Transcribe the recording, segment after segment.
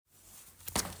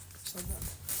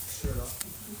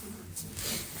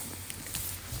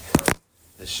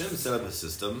Hashem set up a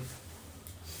system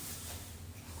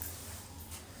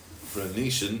for a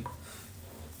nation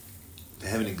to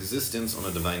have an existence on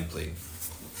a divine plane.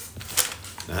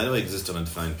 Now, how do I exist on a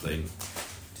divine plane?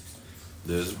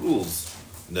 There's rules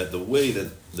that the way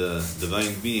that the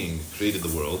divine being created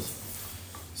the world,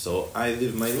 so I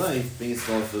live my life based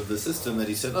off of the system that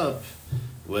he set up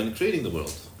when creating the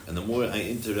world. And the more I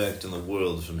interact in the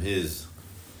world from his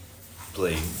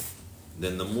plane,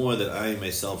 then the more that I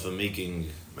myself am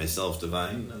making myself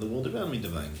divine and the world around me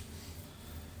divine.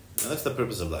 Now that's the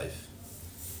purpose of life.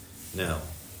 Now,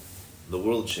 the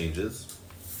world changes,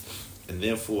 and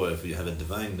therefore if we have a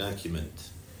divine document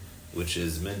which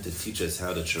is meant to teach us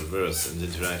how to traverse and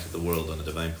interact with the world on a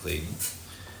divine plane,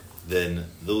 then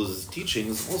those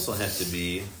teachings also have to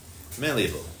be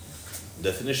malleable,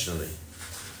 definitionally,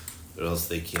 or else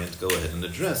they can't go ahead and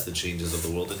address the changes of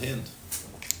the world at hand.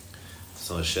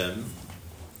 So Hashem,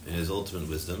 in his ultimate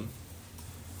wisdom,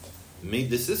 made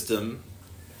the system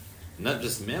not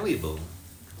just malleable,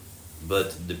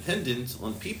 but dependent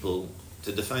on people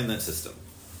to define that system.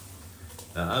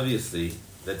 Now obviously,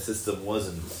 that system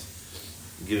wasn't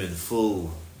given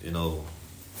full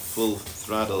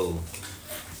throttle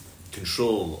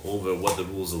control over what the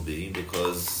rules will be,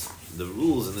 because the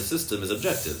rules in the system is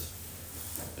objective.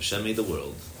 Hashem made the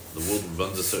world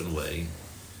runs a certain way,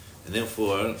 and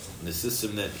therefore the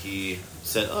system that he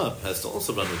set up has to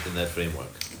also run within that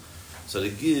framework. So to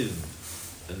give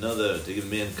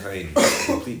mankind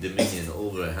complete dominion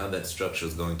over how that structure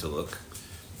is going to look,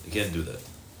 you can't do that.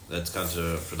 That's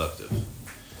counterproductive.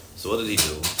 So what did he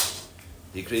do?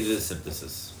 He created a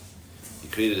synthesis. He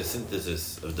created a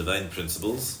synthesis of divine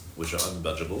principles, which are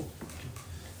unbudgeable,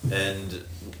 and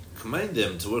combined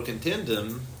them to work in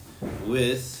tandem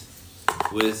with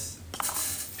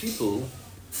people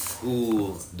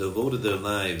who devoted their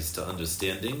lives to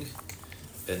understanding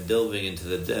and delving into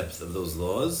the depth of those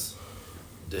laws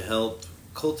to help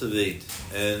cultivate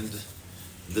and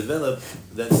develop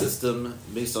that system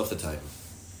based off the time.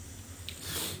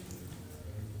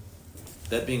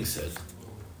 That being said,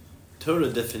 Torah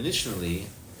definitionally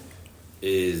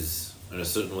is, in a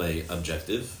certain way,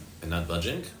 objective and not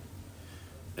budging,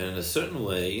 and in a certain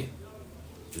way,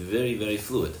 very, very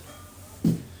fluid.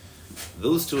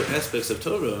 Those two aspects of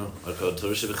Torah are called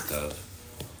Torah Sheba'al Peh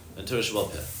and Torah Sheba'al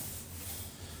Peh.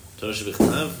 Torah Sheba'al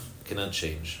Peh cannot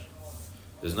change.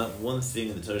 There's not one thing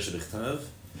in the Torah Sheba'al Peh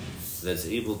that's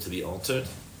able to be altered,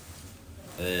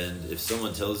 and if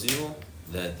someone tells you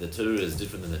that the Torah is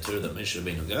different than the Torah that Moshe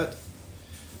Rabbeinu got,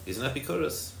 he's not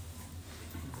Bikoros.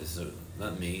 It's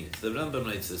not me. It's the Rambam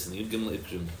writes this in Yud Gimel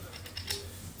Ikrim,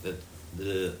 that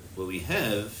what we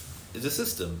have is a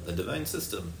system, a divine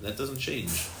system that doesn't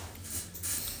change.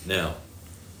 Now,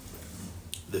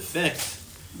 the fact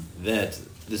that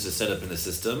this is set up in a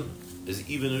system is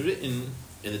even written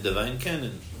in the divine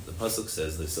canon. The pasuk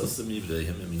says that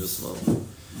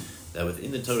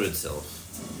within the Torah itself,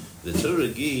 the Torah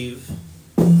gave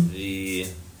the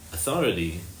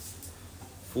authority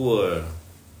for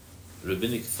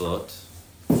rabbinic thought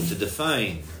to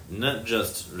define not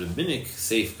just rabbinic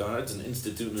safeguards and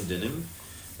institute new dinim,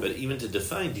 but even to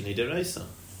define dinei deraisa.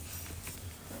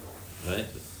 Right?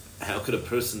 How could a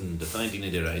person define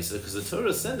dinei deraisa? Because the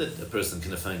Torah said that a person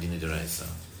can define dinei deraisa.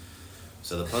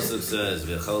 So the pasuk says,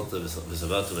 "V'achalta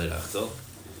v'savatu v'erachta."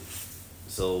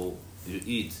 So you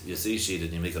eat, you're satiated,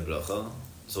 and you make a bracha.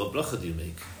 So what bracha do you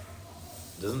make?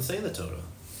 It doesn't say in the Torah.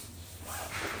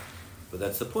 But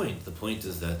that's the point. The point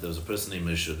is that there was a person named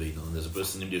Moshe Rabbeinu, and there's a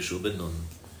person named Yeshua ben Nun,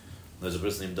 and there's a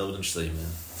person named David and Shlomo,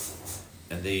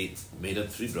 and they made up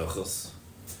 3 brachos,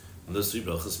 and those 3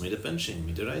 brachos made up benching,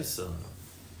 midiraisa.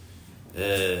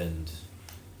 And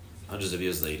hundreds of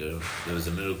years later, there was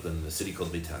a miracle in a city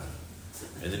called Beitar,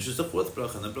 and then just the 4th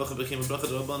bracha, and the bracha became a bracha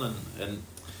d'Rabbanan, and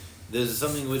there's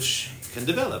something which can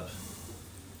develop.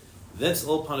 That's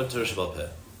all part of Torah Sheba'al Peh.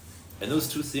 And those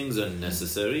 2 things are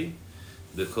necessary,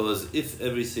 because if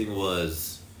everything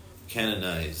was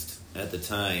canonized at the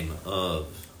time of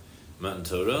Matan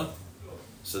Torah,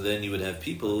 so then you would have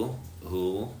people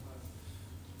who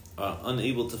are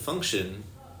unable to function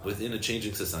within a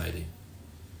changing society.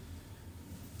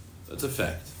 That's a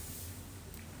fact.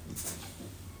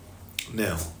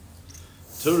 Now,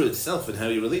 Torah itself and how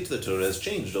you relate to the Torah has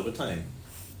changed over time.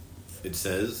 It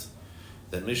says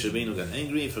that Moshe Rabbeinu got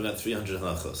angry and forgot 300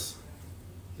 halachos.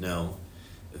 Now,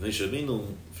 if Moshe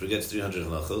Rabbeinu forgets 300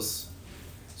 halachos,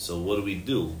 so what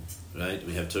do? Right?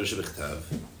 We have Torah Sheba'al Peh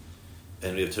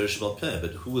and we have Torah Sheba'al Peh.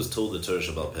 But who was told the Torah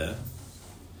Sheba'al Peh?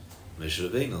 Moshe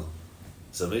Rabbeinu.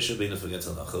 So Moshe Rabbeinu forgets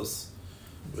halachos,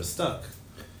 we're stuck.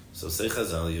 So Say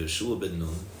Chazal, Yeshua ben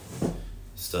Nun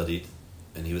studied,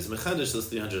 and he was mechadish those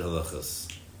 300 halachas,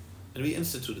 and we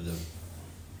instituted them.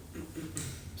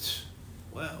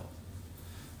 Wow.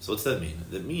 So what's that mean?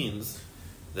 That means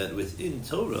that within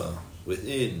Torah,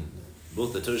 within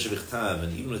both the Torah Sheba'al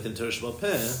and even within Torah Sheba'al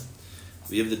Peh,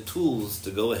 we have the tools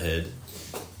to go ahead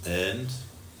and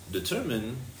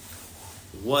determine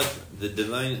what the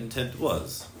divine intent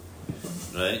was.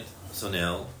 Right? So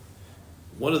now,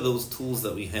 what are those tools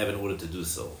that we have in order to do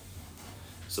so?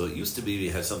 So it used to be we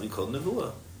had something called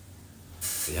Nevuah.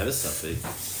 We had a suffix.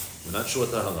 We're not sure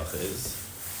what the halacha is.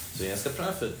 So you ask a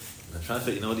prophet. The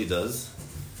prophet, you know what he does?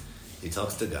 He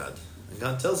talks to God. And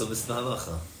God tells him, this is the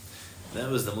halacha.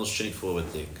 That was the most straightforward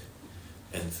thing.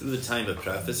 And through the time of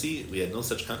prophecy, we had no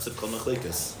such concept called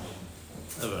machlekas.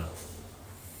 Ever.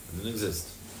 It didn't exist.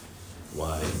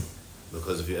 Why?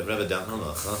 Because if you ever have a doubt in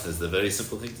halacha, it's the very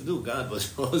simple thing to do. God,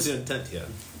 what was your intent here?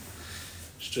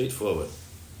 Straightforward.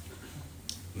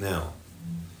 Now,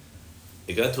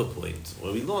 it got to a point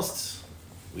where we lost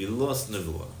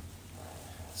nevuah.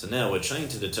 So now we're trying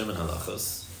to determine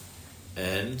halachas,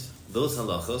 and those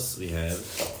halachas we have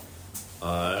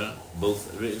are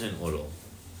both written and oral.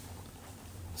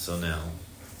 So now,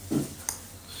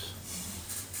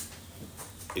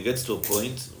 it gets to a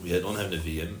point we don't have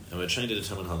Nevi'im, and we're trying to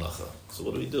determine halacha. So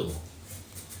what do?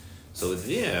 So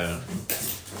there,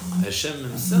 Hashem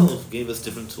himself gave us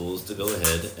different tools to go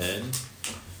ahead and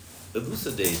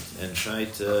elucidate and try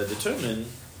to determine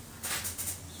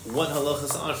what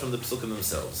halachas are from the psukim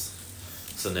themselves.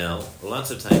 So now,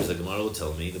 lots of times the Gemara will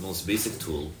tell me the most basic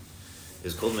tool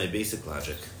is called my basic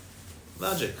logic.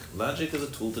 Logic is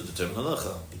a tool to determine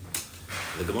halacha.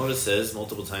 The Gemara says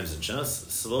multiple times in Shas,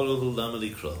 Svara hu lama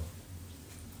likra.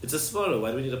 It's a svara.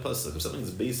 Why do we need a pasuk? If something's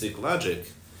basic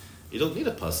logic, you don't need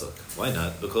a pasuk. Why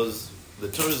not? Because the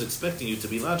Torah is expecting you to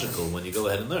be logical when you go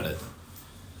ahead and learn it.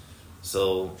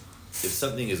 So, if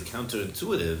something is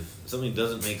counterintuitive, if something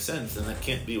doesn't make sense, then that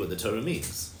can't be what the Torah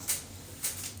means.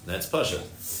 That's pasha.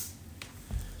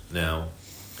 Now,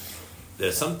 there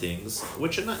are some things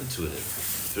which are not intuitive.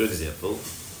 For example,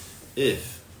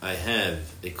 if I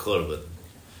have a korban,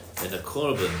 and a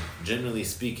korban, generally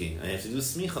speaking, I have to do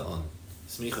smicha on.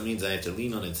 Smicha means I have to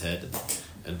lean on its head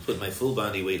and put my full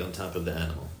body weight on top of the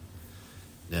animal.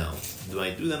 Now, do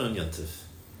I do that on Yantif?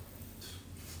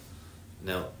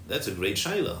 Now, that's a great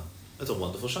shaila. That's a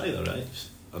wonderful shaila, right?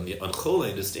 On Chol,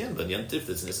 I understand, but Yantif,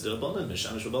 that's Nesed Rabbanan,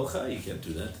 Meshamish B'Bal Chai, you can't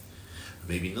do that.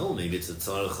 Maybe no, maybe it's a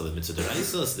tzarech of a mitzvah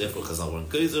deraisa, so therefore Chazal weren't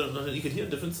geyser. No, you could hear a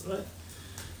difference, right?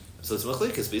 So it's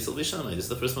machlekes Beisel Beishamai. This is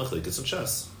the first machlekes in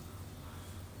Shas.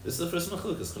 This is the first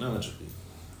machlekes chronologically.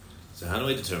 So how do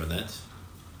I determine that?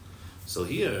 So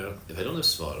here, if I don't have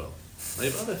svara, I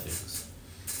have other things.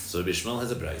 So Rabbi Shmuel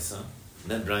has a brisa,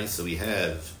 and that brisa we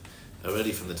have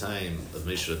already from the time of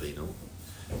Moshe Rabbeinu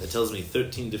that tells me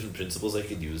 13 different principles I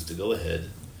could use to go ahead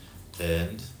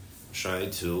and try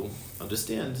to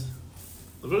understand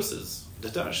the verses, to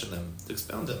darshan them, to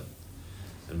expound them.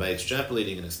 And by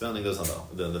extrapolating and expounding those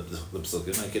the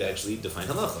psukim, I could actually define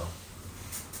halacha.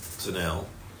 So now,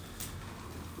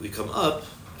 we come up,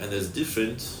 and there's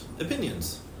different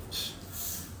opinions.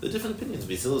 The different opinions.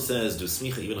 Beisil says, do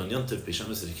smicha even on Yantiv.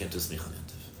 Beishamah says, you can't do smicha on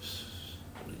Yantiv.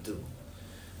 What do we do?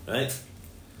 Right?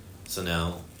 So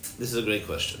now, this is a great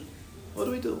question. What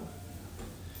do we do?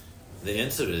 The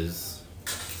answer is,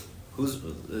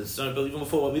 it's not even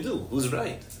before what we do. Who's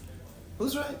right?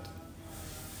 Who's right?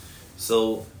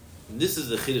 So, this is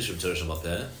the chiddush of Torah Sheba'al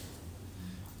Peh,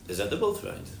 is that they're both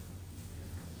right.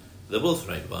 They're both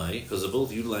right. Why? Because they're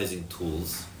both utilizing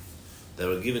tools that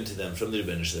were given to them from the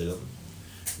Rebbeinu Shalom.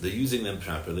 They're using them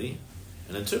properly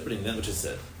and interpreting that which is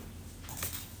said.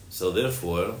 So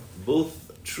therefore,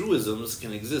 both truisms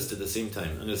can exist at the same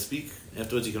time. I'm going to speak,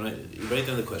 afterwards you can write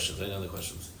down the questions.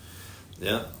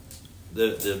 Yeah?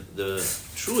 The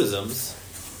truisms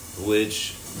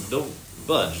which don't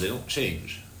budge, they don't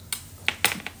change.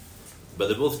 But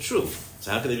they're both true.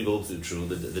 So how can they be both true?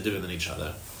 They're different than each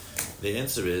other. The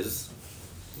answer is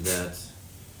that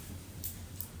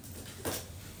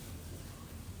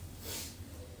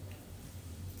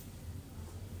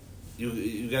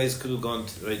you guys could have gone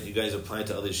to, right? You guys applied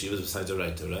to other yeshivas besides a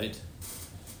writer, right?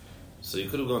 So you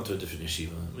could have gone to a different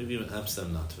yeshiva. Maybe even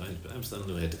Amsterdam not, right? But Amsterdam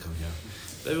knew we had to come here.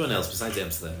 But everyone else besides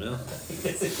Amsterdam, yeah?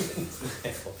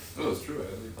 Oh, it's true.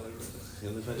 I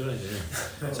only applied to writer.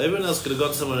 Yeah. So everyone else could have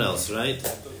gone somewhere else, right?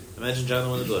 Imagine John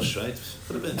on the bush, right?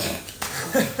 Could have been.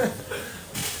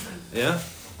 Yeah?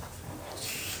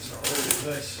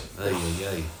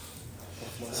 Ay.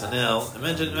 So now,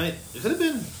 imagine, right? It could have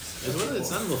been. It's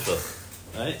not mufrach,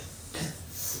 right?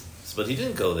 But he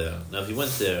didn't go there. Now, if he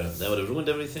went there, that would have ruined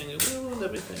everything. It would have ruined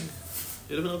everything.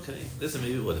 It would have been okay. Listen,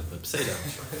 maybe it would have, but say that.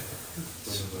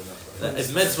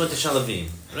 If Metz went to Shalavim,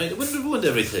 right, it wouldn't have ruined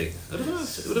everything. It would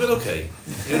have been okay.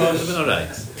 It would have been all right.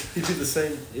 He did the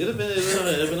same. It would have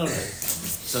been all right.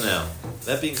 So now,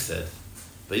 that being said,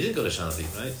 but he didn't go to Shalavim,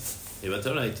 right? He went to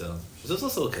Raita. So it's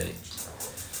also okay.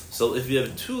 So if you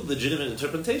have two legitimate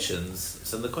interpretations,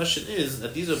 so the question is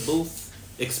that these are both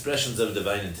expressions of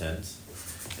divine intent.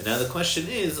 And now the question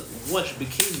is, what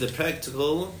became the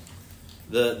practical,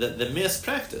 the mass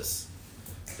practice?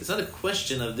 It's not a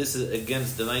question of this is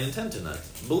against divine intent or not.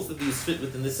 Both of these fit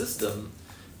within the system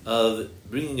of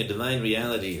bringing a divine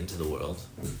reality into the world,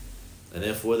 and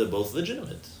therefore they're both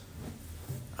legitimate.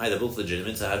 They're both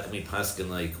legitimate, so how can we paskin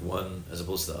like one as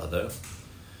opposed to the other?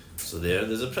 So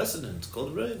there's a precedent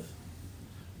called Rav.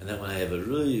 And then when I have a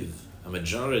Rav, a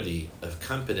majority of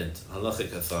competent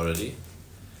halachic authority,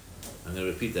 I'm going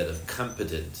to repeat that, of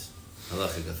competent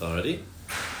halachic authority,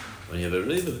 when you have a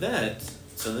Rav of that,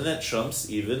 so then that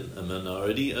trumps even a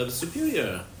minority of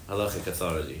superior halachic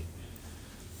authority.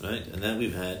 Right? And then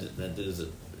we've had, that is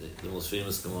the most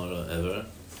famous Gemara ever,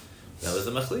 that was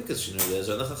the Machlikas, there's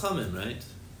the Chachamim, right?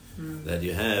 That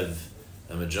you have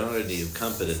a majority of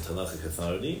competent halachic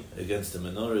authority against a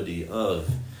minority of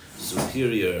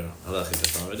superior halachic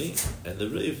authority, and the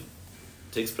Rav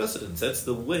takes precedence. That's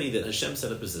the way that Hashem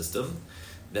set up a system,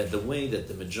 that the way that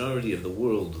the majority of the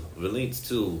world relates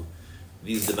to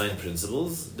these divine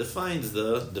principles defines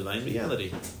the divine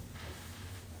reality.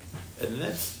 And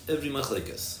that's every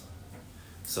machlekas.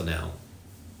 So now,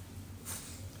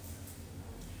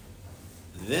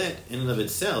 that in and of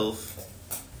itself,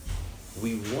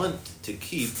 we want to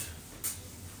keep,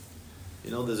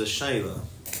 there's a shayla.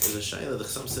 The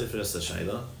Chasam Sefer has a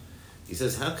shayla. He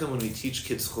says, how come when we teach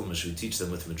kids Chumash, we teach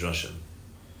them with Midrashim?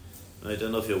 I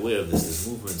don't know if you're aware of this. There's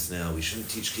movements now. We shouldn't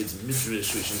teach kids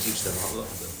Midrash. We shouldn't teach them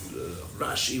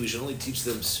Rashi. We should only teach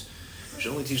them the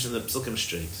Psukim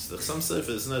straight. The Chasam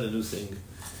Sefer is not a new thing.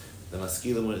 The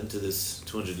Maskilim went into this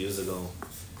 200 years ago.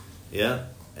 Yeah?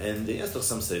 And they asked the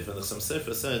Chasam Sefer, and the Chasam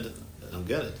Sefer said, I don't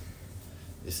get it.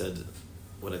 He said,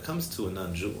 when it comes to a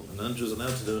non-Jew is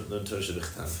allowed to learn Torah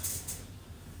Sheba'al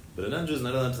but a non-Jew is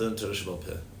not allowed to learn Torah Sheba'al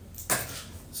Peh.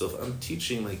 So if I'm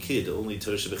teaching my kid only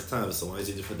Torah Sheba'al, so why is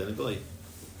he different than a goy?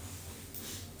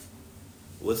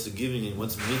 What's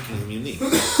making him unique?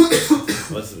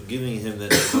 What's giving him that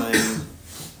divine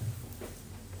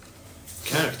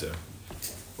character?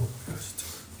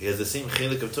 He has the same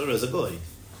chelik of Torah as a goy.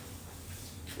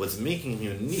 What's making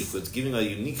him unique, what's giving a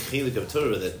unique chelik of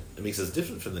Torah that makes us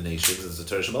different from the nations is the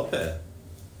Torah Sheba'al Peh.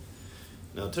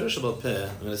 Now, Torah Sheba'al Peh,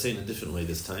 I'm going to say it in a different way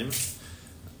this time.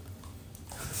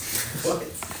 What?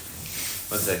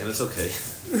 1 second, it's okay.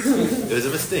 It was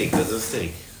a mistake.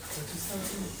 Nothing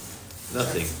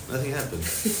happened.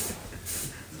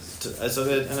 So I'm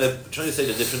going to try to say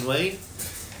it a different way,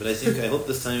 but I hope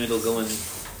this time it'll go in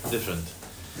different.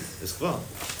 It's cool.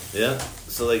 Yeah?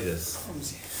 So like this.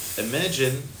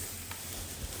 Imagine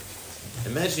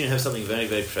you have something very,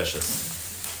 very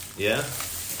precious. Yeah?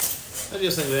 Imagine you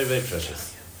have something very, very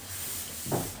precious.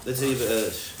 Let's say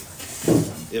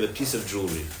you have a piece of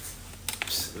jewelry.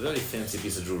 A very fancy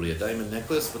piece of jewelry. A diamond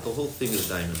necklace, but the whole thing is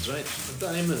diamonds, right? A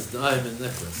diamond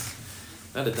necklace.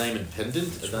 Not a diamond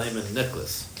pendant, a diamond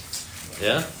necklace.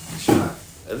 Yeah?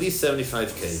 At least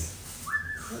 75K.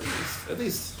 At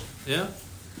least. Yeah?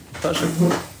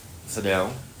 So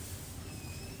now,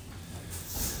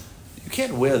 you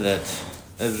can't wear that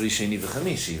every Sheni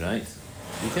v'Chamishi, right?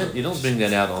 You don't bring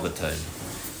that out all the time.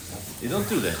 You don't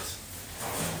do that.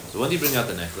 So when do you bring out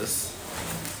the necklace?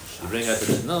 You bring out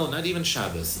not even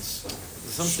Shabbos.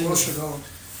 Something.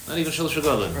 Not even Shalosh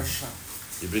Regalim.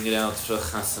 You bring it out for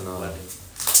Chasana.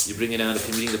 You bring it out if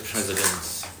you're meeting the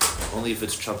president. Only if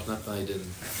it's Trump, not Biden.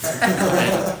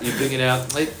 And you bring it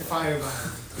out like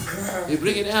you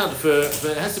bring it out for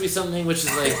it has to be something which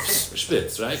is like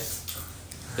spitz, right?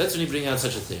 That's when you bring out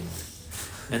such a thing.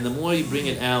 And the more you bring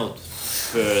it out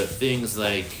for things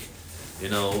like,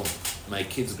 my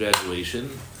kid's graduation,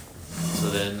 so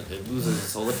then it loses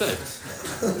its whole effect,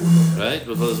 right?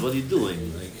 Because what are you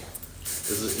doing? Like,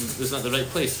 there's not the right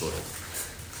place for it.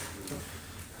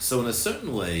 So in a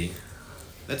certain way,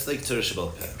 that's like Torah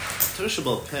Sheba'al Peh. Torah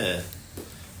Sheba'al Peh,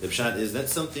 the pshat is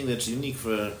that's something that's unique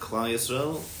for Klal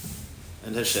Yisrael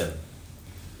and Hashem.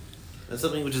 That's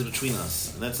something which is between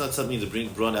us, and that's not something to bring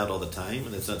brought out all the time,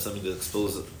 and it's not something to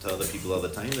expose to other people all the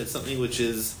time. That's something which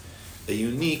is a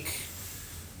unique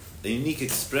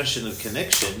expression of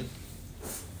connection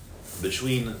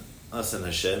between us and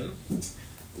Hashem,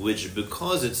 which,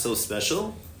 because it's so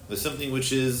special, is something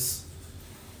which is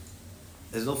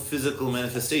has no physical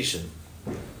manifestation.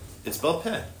 It's Baal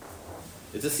Peh.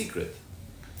 It's a secret.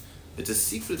 It's a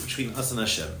secret between us and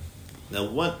Hashem. Now,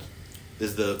 what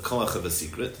is the koach of a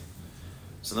secret?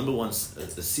 So, number one, a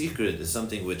secret is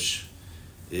something which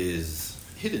is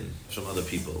hidden from other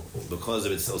people because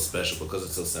it's so special, because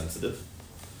it's so sensitive.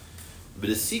 But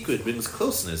a secret brings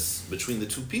closeness between the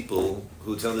two people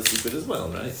who tell the secret as well,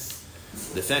 right?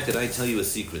 The fact that I tell you a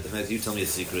secret, the fact that you tell me a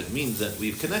secret, means that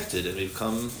we've connected and we've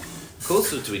come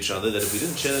closer to each other, that if we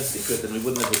didn't share that secret, then we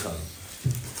wouldn't have become.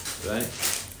 Right?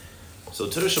 So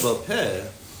Torah Sheba'al Peh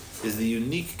is the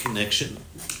unique connection,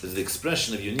 is the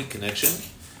expression of unique connection.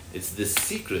 It's the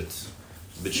secret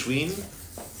between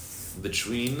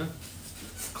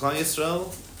Klal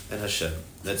Yisrael and Hashem.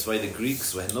 That's why the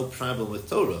Greeks had no problem with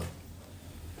Torah.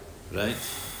 Right?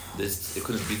 It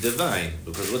couldn't be divine,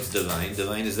 because what's divine?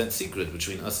 Divine is that secret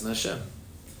between us and Hashem.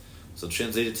 So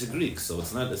translated to Greek, so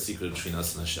it's not a secret between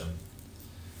us and Hashem.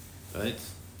 Right?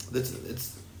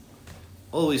 It's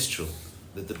always true.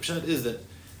 That the pshat is that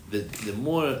the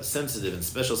more sensitive and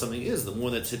special something is, the more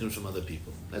that's hidden from other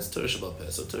people. That's Torah Sheba'al Peh.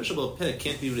 So Torah Sheba'al Peh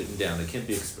can't be written down, it can't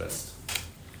be expressed.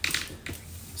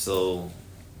 So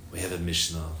we have a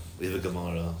Mishnah, we have a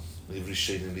Gemara, we have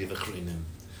Rishonim, we have Achronim.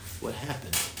 What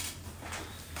happened?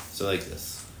 So like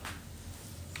this.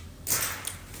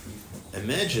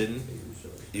 Imagine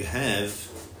you have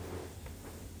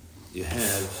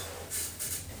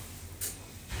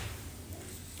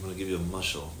I'm going to give you a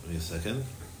mashal. Give me a second.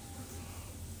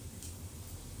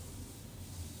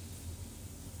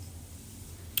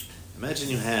 Imagine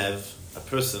you have a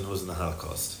person who's in the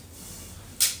Holocaust.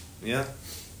 Yeah?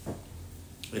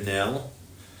 And now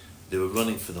they were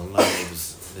running for their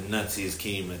lives. The Nazis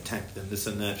came and attacked them, this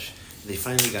and that. They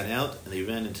finally got out and they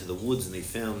ran into the woods and they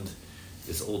found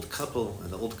this old couple,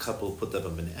 and the old couple put them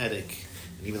up in an attic,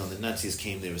 and even though the Nazis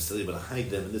came, they were still able to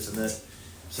hide them and this and that.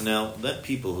 So now that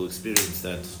people who experience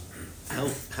that,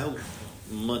 how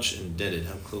much indebted,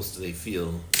 how close do they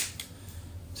feel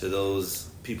to those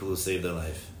people who saved their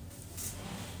life?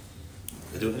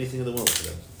 They do anything in the world for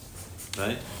them,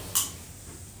 right?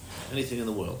 Anything in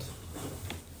the world.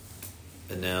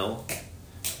 And now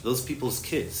those people's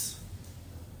kids,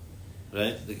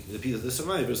 right? The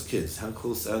survivors' kids, how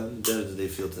indebted do they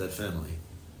feel to that family?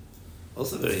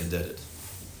 Also very indebted.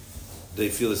 Do they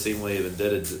feel the same way of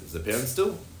indebted as the parents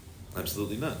do?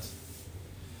 Absolutely not.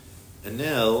 And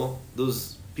now,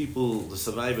 those people, the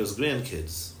survivors'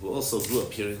 grandkids, who also grew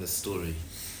up hearing this story,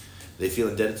 they feel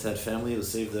indebted to that family who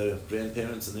saved their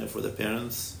grandparents and therefore their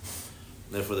parents,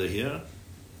 and therefore they're here?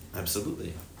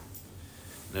 Absolutely.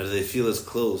 Now, do they feel as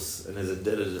close and as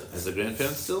indebted as their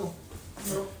grandparents still?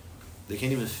 No. They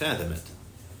can't even fathom it.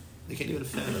 They can't even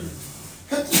fathom it.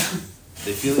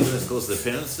 They feel even as close to their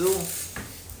parents still?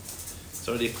 It's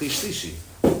already a klish.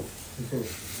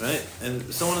 Right?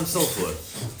 And so on and so forth.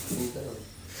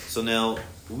 So now,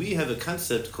 we have a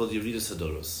concept called Yeridas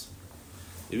Hadoros.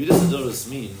 Yeridas Hadoros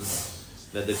means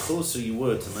that the closer you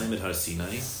were to Maimed Har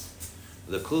Sinai,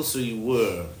 the closer you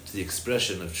were to the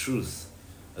expression of truth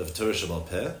of Torah Sheba'al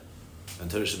Peh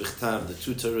and Torah Shebichtav, the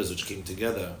two Torahs which came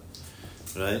together,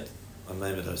 right, on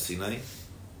Maimed Har Sinai.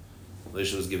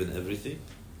 Moshe was given everything.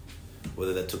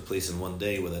 Whether that took place in one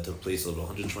day, whether that took place over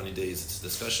 120 days, it's a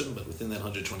discussion, but within that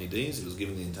 120 days, he was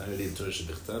given the entirety of Torah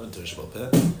Shebichtav and Torah Sheba'al Peh.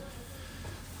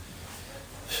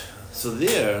 So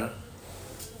there,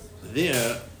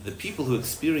 the people who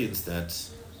experienced that,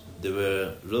 they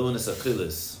were Romanis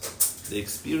Achilis. They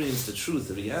experienced the truth,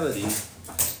 the reality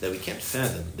that we can't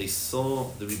fathom. They saw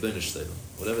the Rebbeinu Shlem,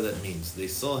 whatever that means. They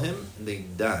saw him and they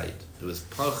died. It was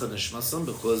Parcha Neshmasam,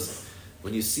 because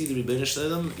when you see the Rebbeinu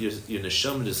Shlem, your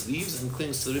neshama just leaves and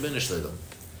clings to the Rebbeinu Shlem.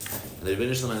 And the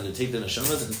Rebbeinu Shlem had to take the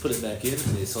neshamas and put it back in,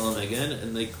 and they saw him again,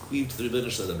 and they cleaved to the Rebbeinu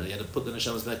Shlem, and he had to put the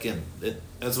neshamas back in.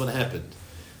 That's what happened.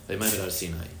 They Maimed Har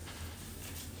Sinai.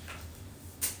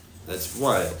 That's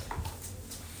wild.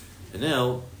 And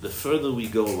now, the further we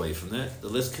go away from that, the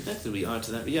less connected we are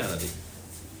to that reality.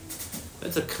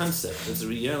 That's a concept. That's a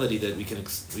reality that we can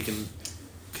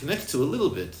connect to a little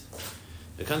bit.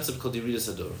 A concept called Yeridas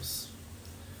Hadoros.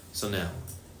 So now,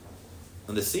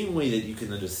 in the same way that you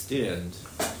can understand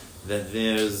that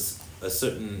there's a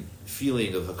certain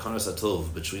feeling of Hakaras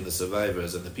HaTov between the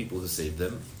survivors and the people who saved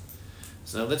them,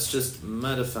 so now let's just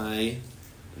modify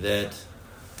that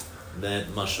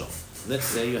mashal. Let's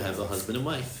say you have a husband and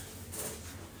wife.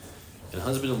 And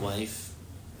husband and wife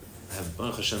have,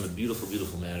 Baruch Hashem, a beautiful,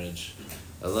 beautiful marriage,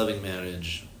 a loving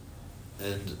marriage,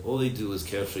 and all they do is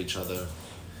care for each other.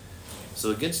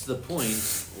 So it gets to the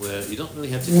point where you don't really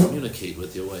have to communicate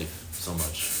with your wife so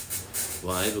much.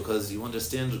 Why? Because you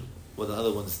understand what the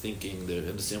other one's thinking, they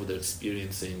understand what they're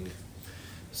experiencing.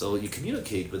 So you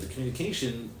communicate, but the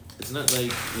communication, it's not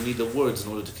like you need the words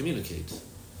in order to communicate.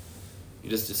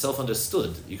 It's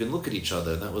self-understood. You can look at each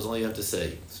other, and that was all you have to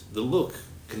say. The look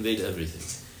conveyed everything.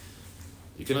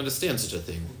 You can understand such a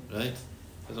thing, right?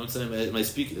 That's what I'm saying.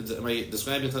 Am I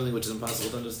describing something which is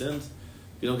impossible to understand?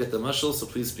 You don't get the mashal, so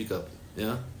please speak up.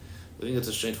 Yeah? I think it's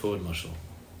a straightforward mashal.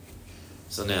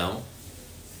 So now,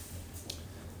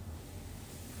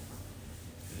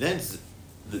 that's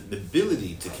the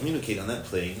ability to communicate on that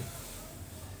plane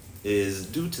is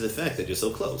due to the fact that you're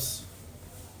so close,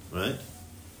 right?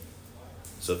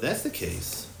 So if that's the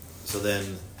case, so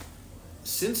then,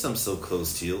 since I'm so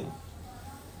close to you,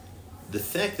 the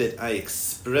fact that I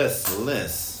express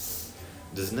less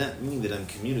does not mean that I'm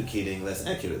communicating less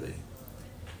accurately.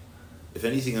 If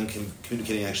anything, I'm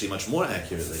communicating actually much more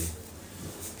accurately.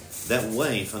 That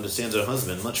wife understands her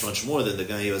husband much, much more than the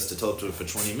guy who has to talk to her for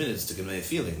 20 minutes to convey a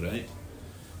feeling, right?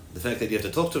 The fact that you have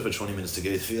to talk to her for 20 minutes to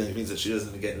get a feeling means that she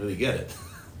doesn't really get it.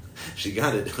 She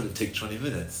got it, it wouldn't take 20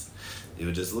 minutes. You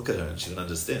would just look at her and she would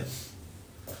understand.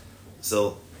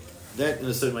 So, that in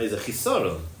a certain way is a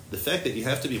chisaron. The fact that you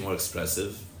have to be more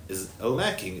expressive is a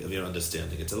lacking of your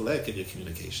understanding. It's a lack of your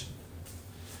communication.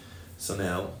 So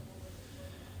now,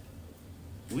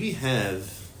 we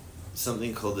have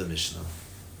something called the Mishnah.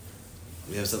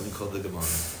 We have something called the Gemara.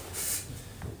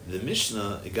 The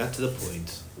Mishnah, it got to the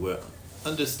point where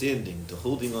understanding, to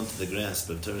holding on to the grasp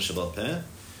of Torah Sheba'al Peh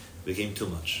became too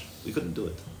much. We couldn't do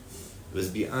it. It was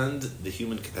beyond the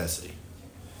human capacity.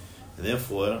 And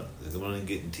therefore, the Gemara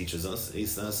teaches us, that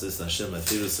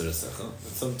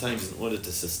sometimes in order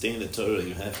to sustain the Torah,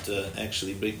 you have to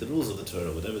actually break the rules of the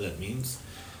Torah, whatever that means,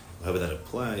 however that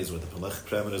applies, what the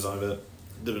parameters are of it,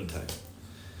 different time.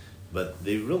 But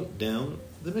they wrote down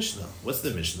the Mishnah. What's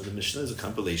the Mishnah? The Mishnah is a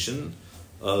compilation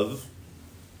of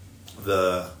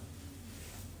the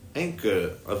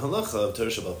anchor of halacha of Torah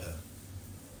Sheba'al Peh.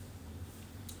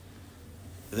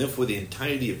 And therefore the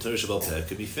entirety of Torah Sheba'al Peh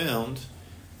could be found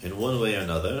in one way or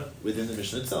another within the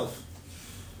Mishnah itself.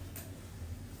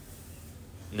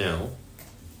 Now,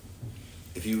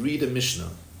 if you read a Mishnah,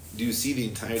 do you see the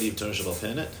entirety of Torah Sheba'al Peh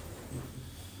in it?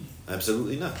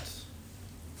 Absolutely not.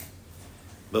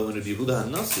 But when Rabbi Yehuda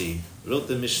HaNasi wrote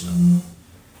the Mishnah,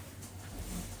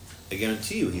 I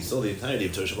guarantee you he saw the entirety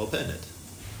of Torah Sheba'al Peh in it.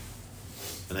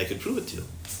 And I could prove it to you.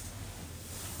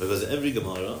 Because every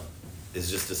Gemara is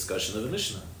just discussion of a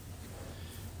Mishnah.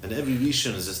 And every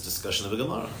Rishon is just discussion of a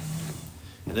Gemara.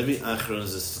 And every Achron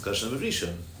is just discussion of a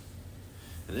Rishon.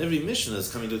 And every Mishnah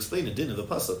is coming to explain a din of a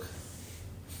Pasuk.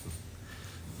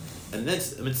 And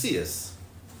that's a Metzias.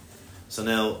 So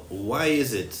now, why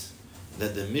is it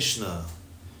that the Mishnah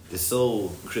is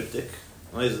so cryptic?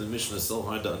 Why is the Mishnah so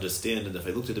hard to understand? And if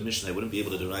I looked at the Mishnah, I wouldn't be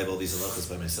able to derive all these halachas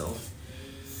by myself.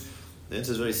 The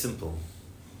answer is very simple.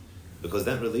 Because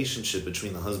that relationship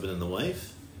between the husband and the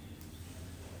wife,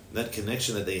 that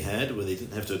connection that they had where they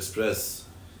didn't have to express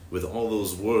with all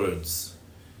those words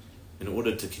in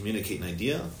order to communicate an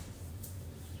idea,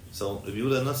 so Rabbi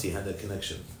Yehuda HaNasi had that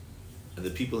connection. And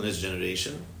the people in his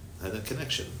generation had that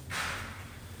connection.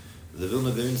 The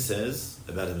Vilna Gaon says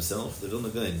about himself, the Vilna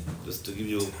Gaon, just to give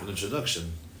you an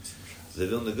introduction, the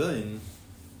Vilna Gaon,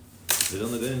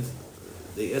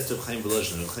 they asked Rav Chaim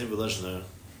Volozhiner. Rav Chaim Volozhiner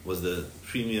was the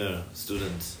premier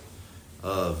student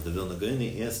of the Vilna Gaon.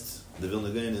 He asked the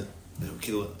Vilna Gaon, Rav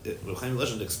Chaim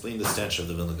Volozhiner explained the stature of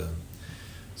the Vilna Gaon.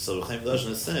 So Rav Chaim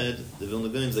Volozhiner said, the Vilna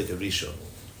Gaon is like a Rishon.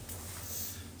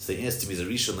 So they asked him, he's a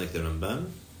Rishon like the Rambam.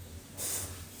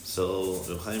 So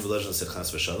Rav Chaim Volozhiner said,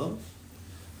 Chas v'shalom,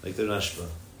 like the Rashba.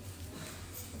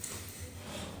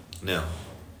 Now,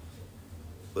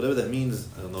 whatever that means,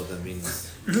 I don't know what that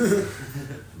means.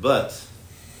 But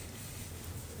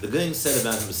the Gaon said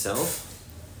about himself,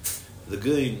 the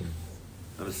Gaon,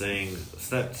 I'm saying,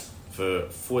 slept for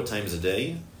 4 times a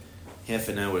day, half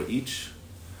an hour each,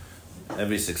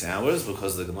 every 6 hours,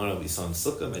 because the Gemara we saw in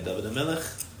Sukkah by David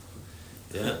HaMelech,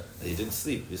 he didn't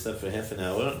sleep. He slept for half an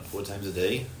hour, 4 times a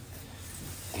day.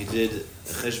 He did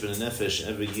a cheshbon nefesh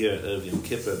every year of Yom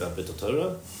Kippur about B'tul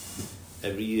Torah.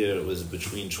 Every year it was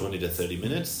between 20 to 30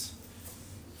 minutes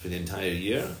for the entire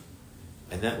year.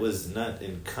 And that was not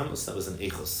in kamus, that was in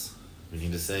echos.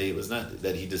 Meaning to say, it was not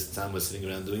that he just time was sitting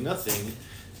around doing nothing.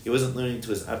 He wasn't learning to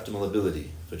his optimal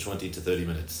ability for 20 to 30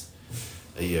 minutes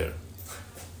a year.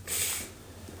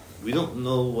 We don't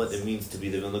know what it means to be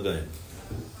the Vilna Gaon.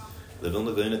 The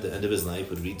Vilna Gaon at the end of his life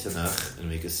would read Tanakh and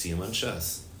make a siyum on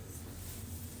Shas.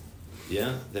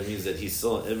 Yeah, that means that he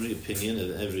saw every opinion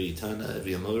of every Tana,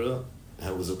 every Amora,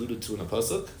 how it was alluded to in a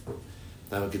pasuk,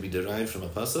 how it could be derived from a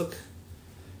pasuk,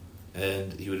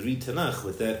 and he would read Tanakh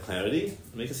with that clarity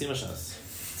and make a siyum on Shas.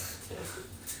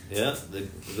 Yeah, the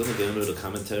Vilna Gaon wrote a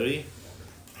commentary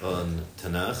on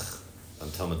Tanakh, on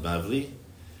Talmud Bavli,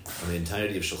 on the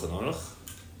entirety of Shulchan Aruch,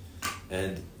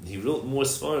 and he wrote more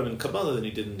Svarim in Kabbalah than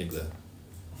he did in Nigla.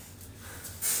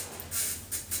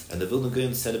 And the Vilna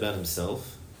Gaon said about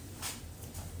himself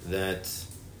that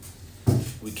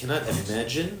we cannot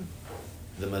imagine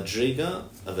the madrega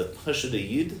of a Pashut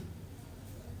Yid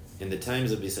in the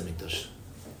times of Beis HaMikdash.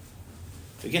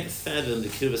 We can't fathom the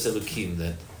Kirvas Elokim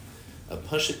that a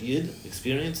Pashut Yid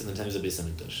experienced in the times of Beis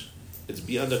HaMikdash. It's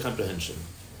beyond our comprehension.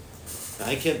 Now,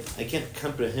 I can't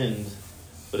comprehend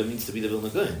what it means to be the Vilna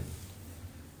Gaon.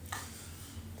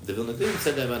 The Vilna Gaon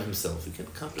said that about himself. We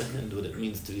can't comprehend what it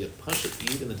means to be a Pashut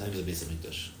Yid in the times of Beis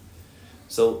HaMikdash.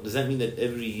 So, does that mean that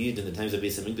every Yid in the times of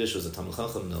Beis HaMikdash was a Talmid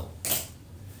Chacham? No.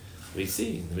 We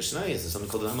see, the Mishnah is something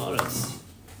called the Hamaretz.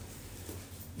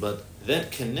 But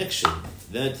that connection,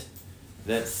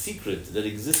 that secret that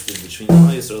existed between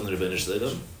Klal Yisrael and the Rebbeinu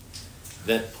Shleim,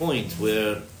 that point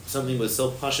where something was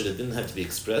so pashut it didn't have to be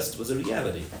expressed, was a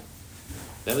reality.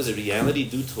 That was a reality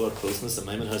due to our closeness to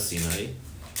Maimon Har Sinai,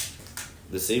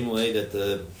 the same way that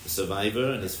the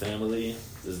survivor and his family,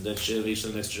 the next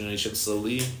generation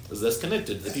slowly is less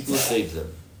connected to the people who saved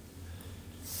them.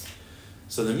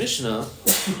 So the Mishnah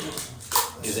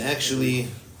is actually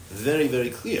very, very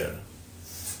clear.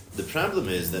 The problem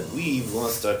is that we've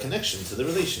lost our connection to the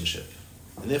relationship,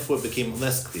 and therefore it became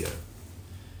less clear.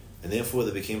 And therefore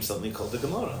there became something called the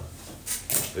Gemara.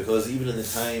 Because even in the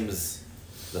times,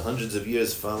 the hundreds of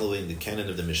years following the canon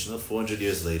of the Mishnah, 400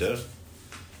 years later,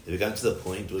 they got to the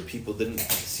point where people didn't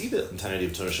see the entirety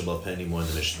of Torah Sheba'al Peh anymore in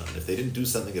the Mishnah. And if they didn't do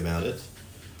something about it,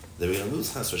 they were going to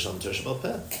lose Chas v'Shalom Torah Sheba'al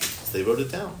Peh. So they wrote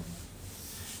it down.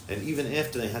 And even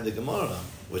after they had the Gemara,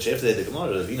 which after they had the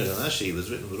Gemara, Ravina Ganashi, was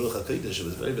written Baruch HaKodesh, it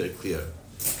was very, very clear.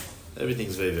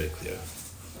 Everything's very, very clear.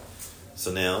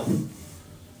 So now,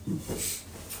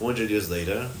 400 years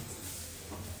later,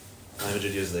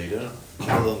 500 years later, came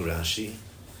along Rashi.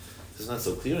 It's not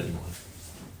so clear anymore.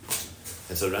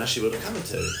 And so Rashi wrote a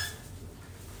commentary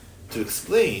to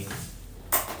explain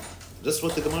just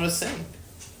what the Gemara is saying.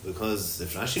 Because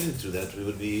if Rashi didn't do that, we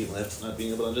would be left not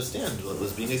being able to understand what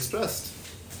was being expressed.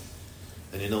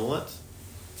 And you know what?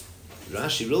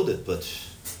 Rashi wrote it, but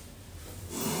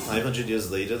 500 years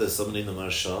later, there's somebody in the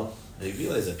Marshal, and he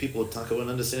realized that people weren't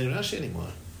understanding Rashi anymore.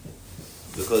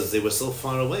 Because they were so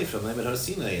far away from Maimon Har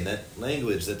Sinai, and that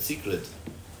language, that secret,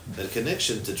 that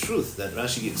connection to truth that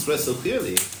Rashi expressed so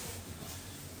clearly.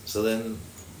 So then,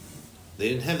 they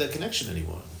didn't have that connection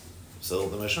anymore. So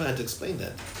the Marshal had to explain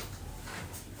that.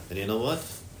 And you know what?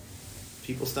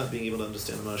 People stopped being able to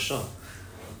understand the Marshal.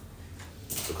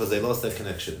 Because they lost that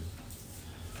connection.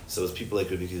 So it's people like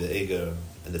Rabbi Akiva Eger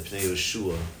and the Pnei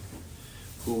Yeshua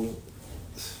who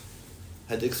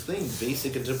had to explain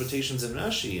basic interpretations in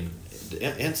Rashi and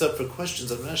answer up for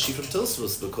questions on Rashi from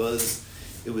Tosfos, because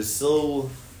it was so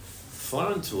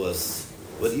foreign to us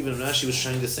what even Rashi was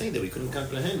trying to say that we couldn't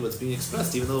comprehend what's being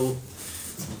expressed, even though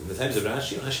in the times of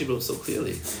Rashi wrote so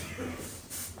clearly.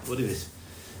 What do you mean?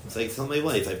 It's like, tell my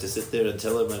wife, I have to sit there and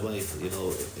tell her, my wife,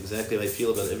 exactly how I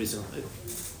feel about every single thing.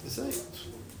 It's like,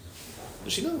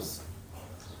 but she knows.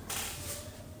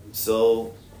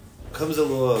 So, comes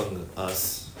along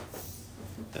us,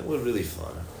 and we're really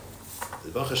far.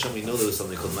 Baruch Hashem, we know there was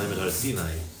something called Maimon Har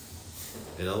Sinai.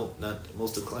 Not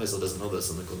most of Klal Yisrael doesn't know there's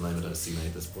something called Maimon Har Sinai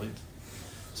at this point.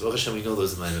 So Baruch Hashem, we know there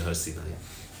was a Maimon Har Sinai.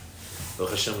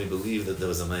 Baruch Hashem, we believe that there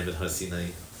was a Maimon Har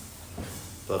Sinai.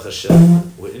 Baruch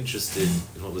Hashem, we're interested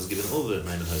in what was given over at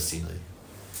Maimon Har Sinai.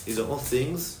 These are all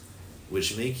things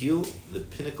which make you the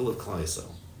pinnacle of Klal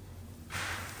Yisrael.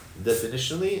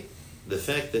 Definitionally, the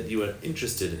fact that you are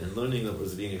interested in learning what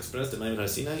was being expressed at Maimon Har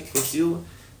Sinai puts you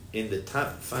in the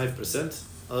top 5%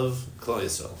 of Klal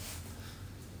Yisrael.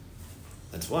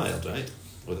 That's wild, right?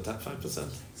 Or the top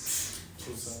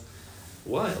 5%.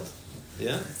 Wild.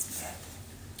 Yeah?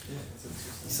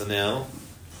 So now,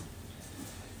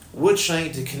 we're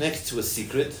trying to connect to a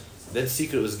secret. That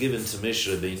secret was given to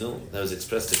Moshe Rabbeinu, that was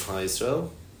expressed to Klal Yisrael,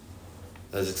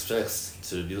 that was expressed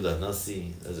to Yehuda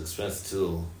Nasi, that was expressed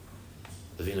to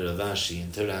Avinu Ravashi,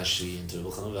 and to Rashi, and to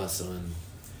Ruchan Vaso,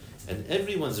 and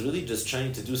everyone's really just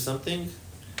trying to do something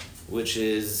which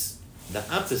is the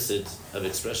opposite of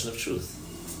expression of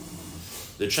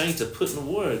truth. They're trying to put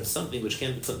in words something which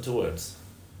can't be put into words.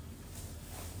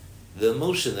 The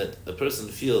emotion that a person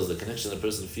feels, the connection a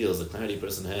person feels, the clarity a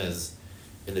person has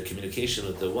in the communication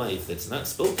with their wife that's not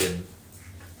spoken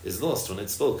is lost when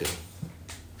it's spoken.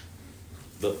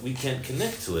 But we can't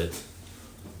connect to it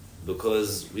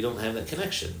because we don't have that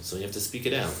connection, so we have to speak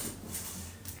it out.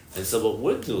 And so what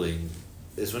we're doing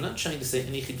is we're not trying to say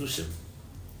any chidushim.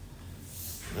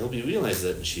 I hope you realize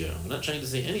that in Shir. I'm not trying to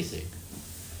say anything.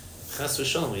 Chas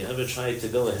v'shalom, we ever try to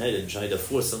go ahead and try to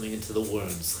force something into the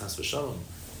words, chas v'shalom.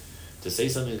 To say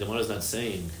something the Gemara is not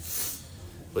saying.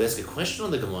 We'll ask a question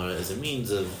on the Gemara as a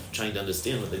means of trying to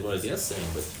understand what the Gemara is yes saying,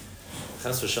 but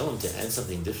chas v'shalom, to add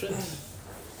something different.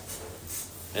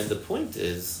 And the point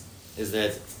is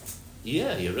that,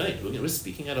 yeah, you're right, we're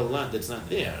speaking out a lot that's not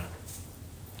there.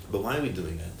 But why are we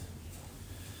doing it?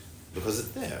 Because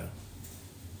it's there.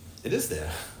 It is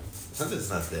there. It's not that it's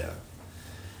not there.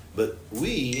 But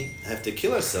we have to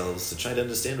kill ourselves to try to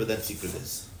understand what that secret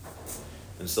is.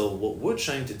 And so what we're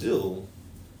trying to do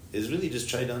is really just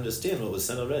try to understand what was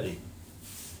said already.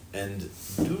 And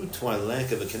due to our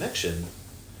lack of a connection,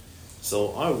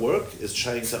 so our work is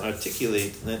trying to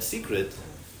articulate that secret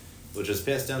which was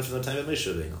passed down from the time of Moshe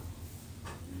Rabbeinu.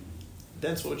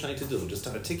 That's what we're trying to do, just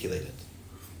to articulate it.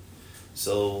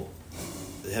 So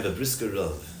they have a brisker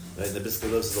Rav, right? And the brisker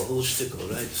Rav is a whole shtickle,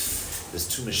 right? There's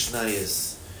two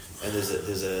Mishnayos, and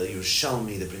there's a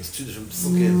Yerushalmi that brings two different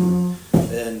psukim.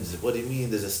 And what do you mean?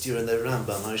 There's a steer in the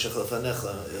Rambam,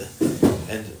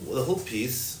 and the whole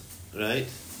piece, right?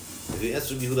 If you ask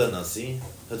Rabbi Yehuda Nasi,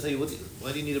 he'll tell you,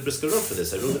 why do you need a brisker Rav for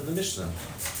this? I wrote it in the Mishnah.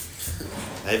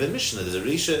 I have a Mishnah. There's a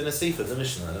Reisha and a Sefer of the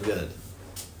Mishnah. I don't get it.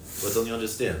 What don't you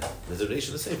understand? There's a Reisha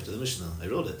and a Sefer to the Mishnah. I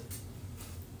wrote it.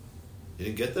 You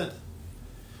didn't get that?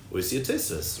 Or you see a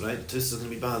Tosfos, right? Tosfos is going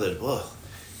to be bothered. Whoa,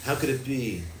 how could it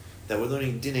be that we're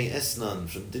learning Dinei Esnan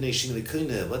from Dinei Shinei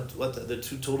Koine? What? They're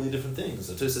two totally different things.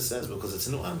 The Tosfos says because it's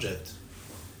a new object.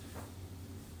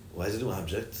 Why is it a new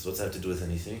object? So what's that have to do with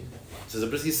anything? So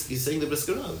he's saying the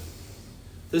brisker Rav.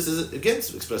 This is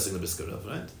against expressing the brisker Rav,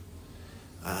 right?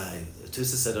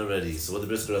 Tosfos said already. So what the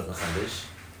brisker Rav Machadish?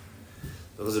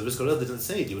 Because the brisker Rav didn't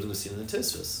say it, you wouldn't have seen it in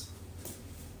Tosfos.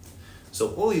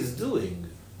 So all he's doing,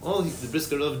 the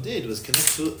brisker Rav did was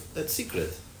connect to that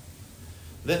secret.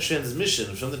 That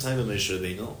transmission from the time of Moshe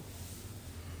Rabbeinu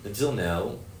until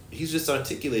now, he's just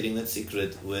articulating that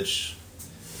secret which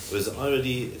was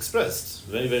already expressed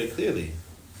very, very clearly.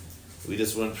 We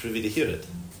just weren't privy to hear it.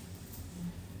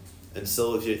 And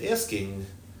so if you're asking,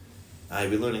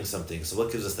 we're learning something, so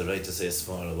what gives us the right to say a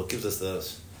svara? What gives us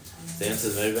the answer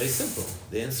is very, very simple.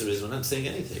 The answer is we're not saying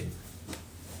anything.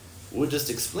 We're just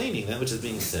explaining that which is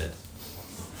being said.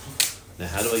 Now,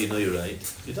 how do I know you're right?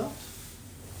 You don't.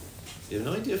 You have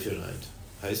no idea if you're right.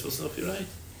 How are you supposed to know if you're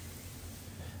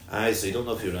right? So you don't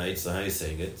know if you're right, so how are you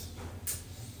saying it?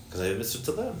 Because I have a mitzvah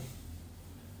to learn.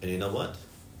 And you know what?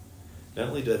 Not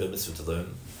only do I have a mitzvah to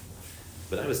learn,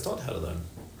 but I was taught how to learn.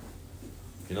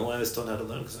 You know why I was taught how to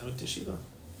learn? Because I went to yeshiva.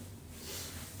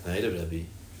 And I had a Rebbe.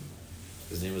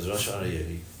 His name was Rosh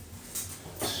Arayeri.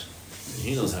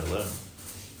 He knows how to learn.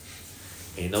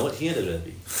 And you know what? He had a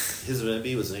Rebbe. His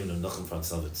Rebbe was named Nachum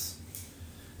Frantzovitz.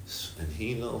 And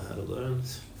he knew how to learn.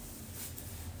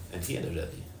 And he had a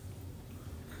Rebbe.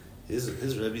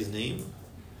 His Rebbe's name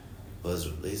was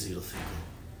Lazy Rafika.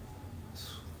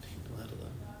 He knew how to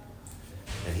learn.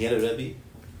 And he had a Rebbe.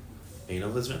 And you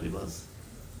know who his Rebbe was?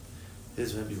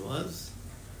 His Rebbe was...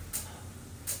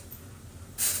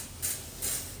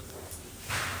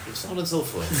 so on and so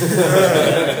forth.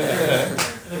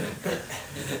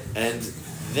 And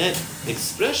that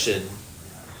expression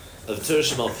of Torah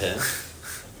Sheba'al Peh,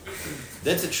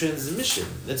 that's a transmission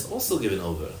that's also given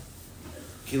over.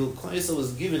 Kilo Klaisa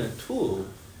was given a tool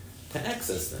to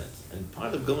access that. And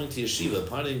part of going to yeshiva,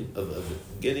 part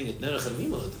of getting it Nerech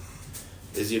HaLimud,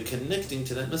 is you're connecting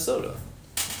to that Masorah.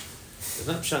 It's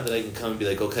not pshat that I can come and be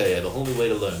like, okay, I have a whole new way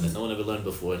to learn that no one ever learned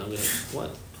before, and I'm going to,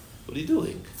 what? What are you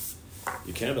doing?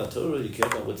 You care about Torah, you care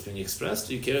about what's being expressed,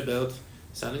 or you care about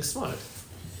sounding smart.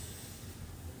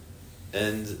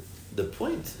 And the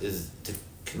point is to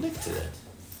connect to that.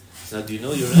 So now, do you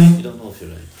know you're right? You don't know if you're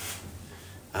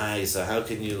right. So how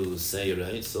can you say you're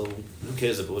right? So who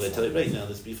cares about what I tell you right now?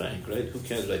 Let's be frank, right? Who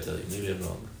cares what I tell you? Maybe I'm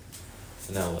wrong.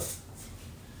 And now what?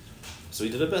 So we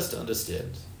did our best to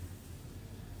understand.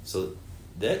 So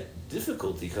that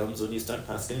difficulty comes when you start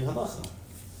paskening halacha.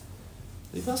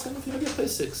 You pasken if you don't get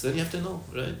basics, then you have to know,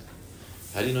 right?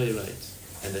 How do you know you're right?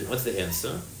 And then what's the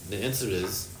answer? The answer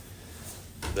is,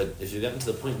 but if you've gotten to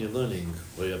the point in your learning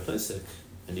where you're basic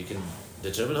and you can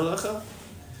determine halacha,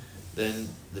 then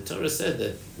the Torah said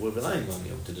that we're relying on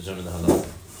you to determine the halacha.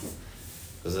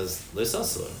 Because as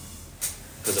Leisasor,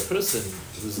 because a person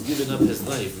who's given up his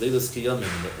life, Leilas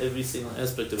Kiyamim, every single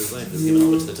aspect of his life is given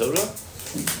over to the Torah,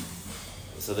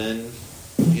 so then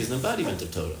he's an embodiment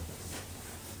of Torah.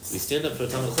 We stand up for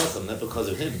Talmud Chacham not because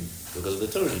of him, because of the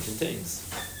Torah he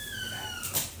contains.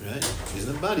 Right? He's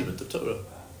an embodiment of Torah.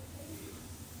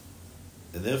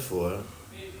 And therefore,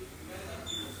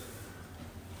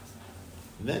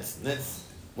 that's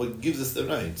what gives us the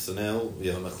right. So now we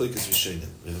have a Machlokas Rishonim,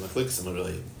 we have a Machlokas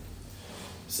Amoraim.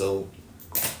 So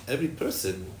every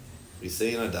person, we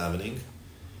say in our davening,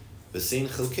 V'sein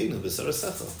chalkeinu b'sar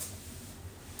sechel.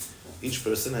 Each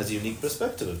person has a unique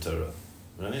perspective of Torah,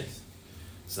 right?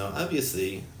 So now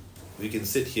obviously, we can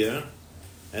sit here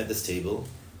at this table,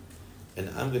 and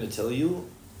I'm going to tell you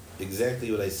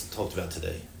exactly what I talked about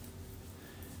today.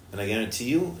 And I guarantee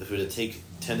you, if we were to take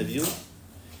 10 of you,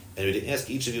 and we were to ask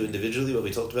each of you individually what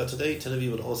we talked about today, 10 of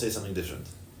you would all say something different.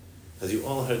 Because you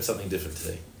all heard something different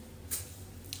today.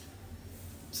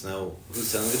 So now,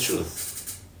 who's telling the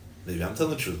truth? Maybe I'm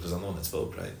telling the truth because I'm the one that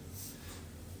spoke, right?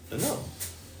 But no.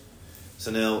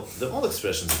 So now, they're all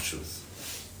expressions of truth.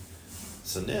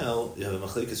 So now, you have a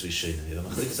Machlokas Rishonim, you have a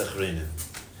Machlokas Achronim.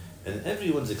 And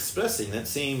everyone's expressing that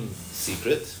same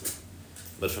secret,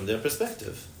 but from their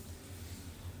perspective.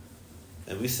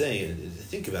 And we say,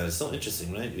 think about it, it's so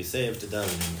interesting, right? We say after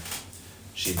davening,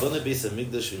 Shibona Beis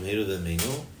HaMikdash v'imheru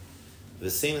v'meinu,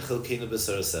 v'sein chalkeinu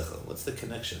b'sar sechel. What's the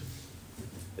connection?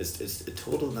 It's a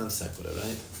total non sequitur,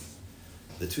 right?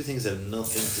 The two things have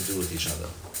nothing to do with each other.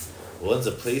 One's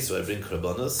a place where I bring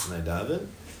korbanos and I daven,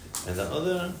 and the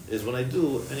other is what I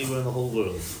do anywhere in the whole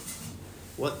world.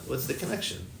 What's the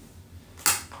connection?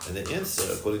 And the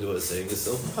answer, according to what it's saying, is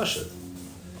so pashut.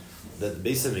 That the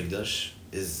Beis HaMikdash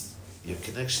is your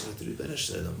connection with the Rebbeinu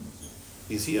Shalom.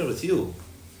 He's here with you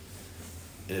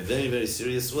in a very, very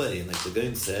serious way. And like the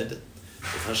Gaon said, the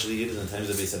Hashli Yid in the times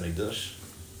of Beis HaMikdash,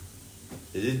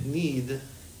 they didn't need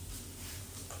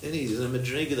any. He was a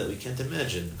madrega that we can't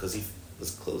imagine because he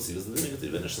was close. He was living with the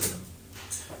Rebbeinu Shalom.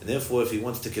 And therefore, if he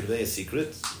wants to convey a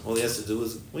secret, all he has to do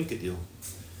is wink at you.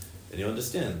 And you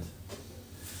understand.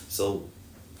 So,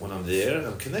 when I'm there,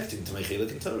 I'm connecting to my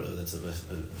Chelik and Torah. That's the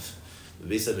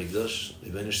Beis HaMikdash,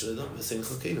 Rebbeinu Shalom, v'sein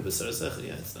chalkeinu b'sar sechel.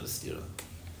 Yeah, it's not a stira.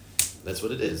 That's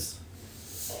what it is.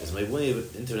 It's my way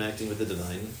of interacting with the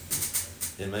divine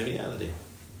in my reality.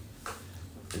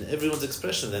 And everyone's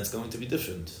expression of that's going to be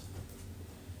different.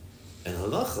 And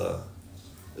halacha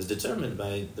is determined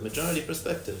by the majority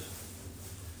perspective.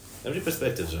 Every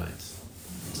perspective is right.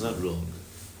 It's not wrong.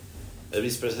 Every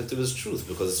perspective is truth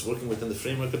because it's working within the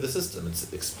framework of the system. It's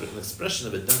an expression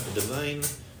of a divine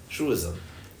truism.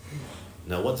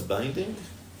 Now, what's binding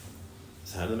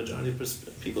is how the majority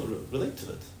of people relate to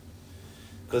it.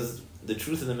 Because the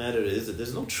truth of the matter is that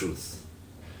there's no truth.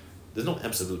 There's no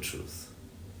absolute truth.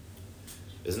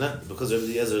 It's not because Rabbi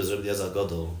Eliezer is Rabbi Eliezer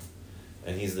Gadol,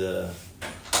 and he's the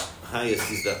highest,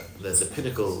 he's the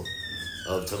pinnacle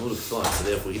of Talmudic thought, so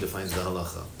therefore he defines the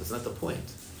halacha. That's not the point.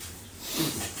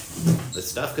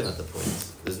 That's dafka not the point.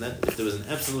 If there was an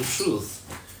absolute truth,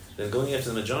 then going after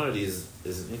the majority is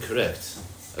an incorrect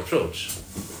approach.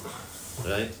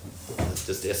 Right?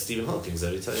 Just ask Stephen Hawking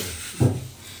every time.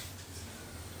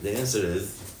 The answer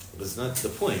is, it's not the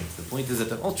point. The point is that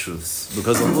they're all truths,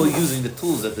 because we're all using the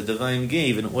tools that the divine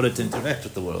gave in order to interact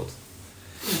with the world.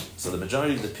 So the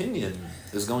majority of the opinion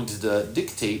is going to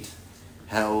dictate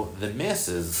how the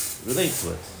masses relate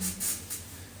to it,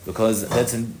 because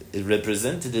that's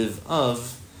representative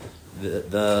of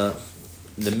the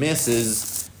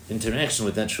masses' interaction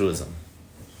with that truism.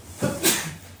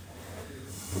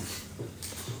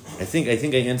 I think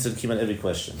I answered Kiman every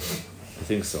question. I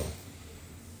think so.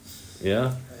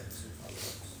 Yeah?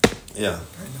 Yeah.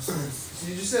 So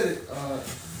you just said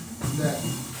that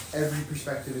every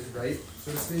perspective is right,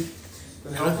 so to speak.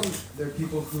 But how come there are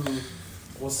people who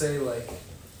will say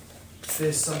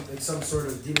there's some sort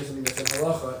of demon, something that's in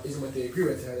halacha isn't what they agree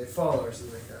with, how they follow or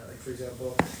something like that. Like for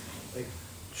example,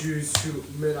 Jews who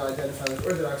may not identify with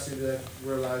Orthodox, that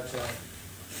we're allowed to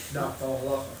not follow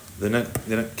halacha. They're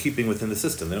not keeping within the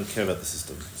system. They don't care about the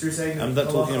system. So you're saying I'm not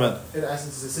talking about, in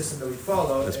essence, is a system that we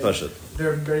follow. That's pashut. There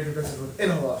are very differences within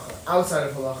halacha. Outside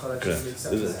of halacha, that doesn't make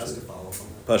sense.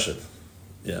 Pashut.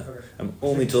 Yeah. Okay. I'm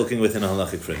only talking within a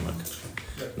halachic framework.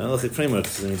 Right. Now, halachic framework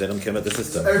means I don't care about the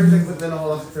system. So everything within a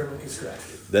halachic framework is correct.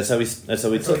 That's how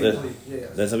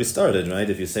we started, right?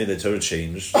 If you say the Torah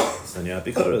changed, then you're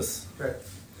happy chorus. Right.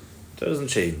 Torah doesn't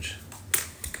change.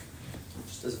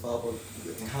 Just as a follow-up,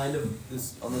 kind of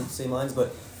this on the same lines,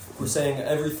 but we're saying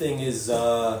everything is,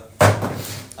 everything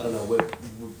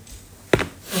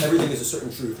is a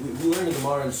certain truth. We learned in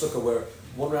Gemara and Sukkah where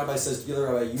one rabbi says to the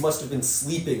other rabbi, "You must have been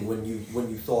sleeping when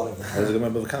you thought of that." There's a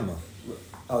Gemara Bava Kama.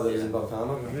 Oh, there was in Bava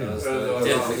Kama?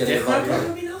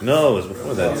 No, it was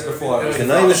before that. It was before.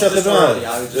 Kenai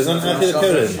v'shachadra. There's an Achid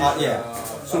Kodesh. Yeah.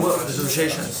 So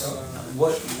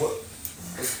what?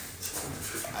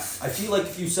 I feel like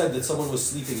if you said that someone was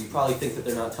sleeping, you probably think that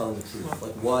they're not telling the truth.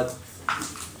 Like what? I'm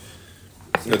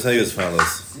going to tell you as follows.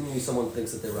 Seemingly someone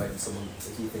thinks that they're right, and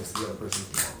he thinks the other person's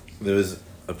wrong. There is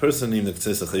a person named the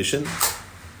K'tzis Achoshin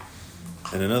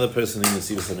and another person named the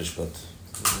Sivas HaMishpat.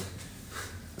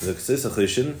 The K'tzis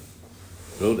Achoshin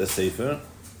wrote a sefer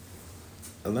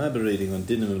elaborating on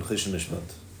Dinim and Choshen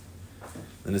Mishpat.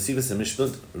 And the Sivas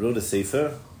HaMishpat wrote a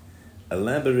sefer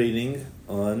elaborating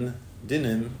on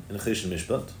Dinim and Choshen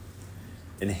Mishpat.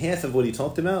 And half of what he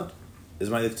talked about is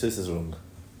why the K'tzis is wrong.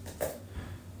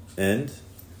 And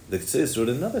the K'tzis wrote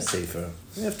another sefer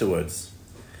afterwards,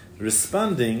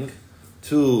 responding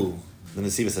to the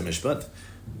Nesivas HaMishpat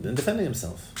and defending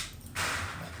himself.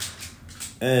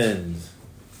 And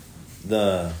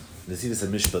the Nesivas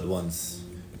HaMishpat once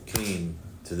came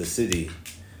to the city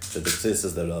that the K'tzis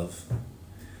is thereof,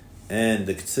 and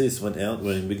the K'tzis went out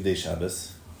wearing Bigdei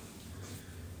Shabbos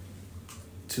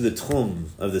to the Tchum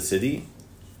of the city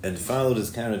and followed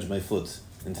his carriage by foot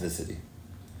into the city.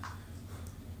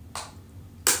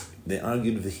 They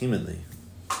argued vehemently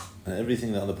on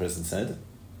everything the other person said,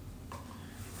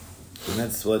 and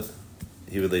that's what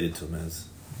he related to him as.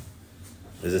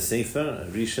 There's a sefer,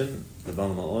 a Rishon, the Baal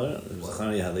Ma'or,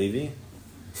 Zachariah Halevi.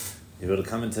 He wrote a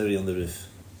commentary on the Rif.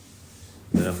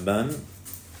 The Ramban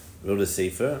wrote a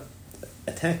sefer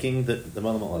attacking the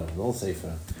Baal Ma'or, the whole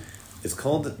sefer. It's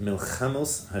called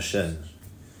Milchamos Hashem.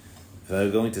 If I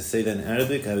were going to say that in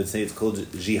Arabic, I would say it's called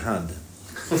jihad.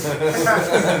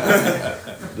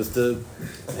 Just to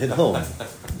hit home,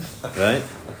 right?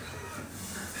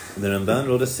 The Ramban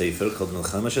wrote a sefer called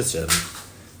Milchamos Hashem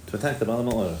to attack the Baal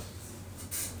Ma'or.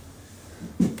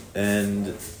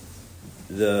 And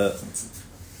the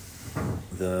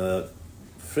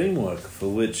framework for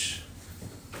which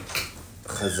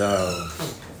Chazal,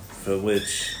 for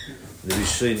which the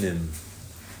Rishonim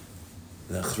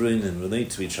and Achronim relate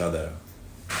to each other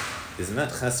is not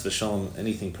chas v'shalom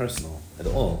anything personal at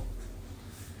all,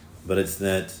 but it's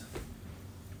that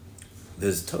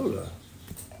there's Torah.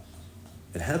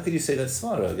 And how could you say that's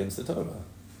svara against the Torah?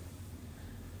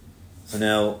 So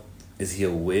now, is he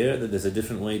aware that there's a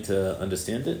different way to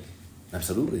understand it?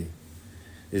 Absolutely.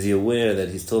 Is he aware that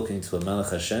he's talking to a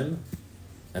Malach Hashem?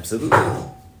 Absolutely.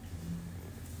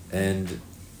 And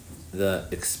the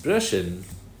expression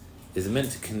is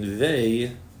meant to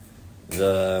convey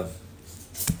the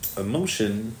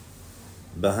emotion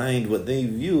behind what they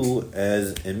view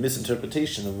as a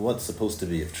misinterpretation of what's supposed to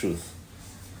be of truth.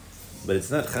 But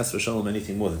it's not chas v'shalom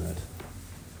anything more than that.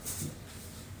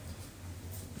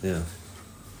 Yeah.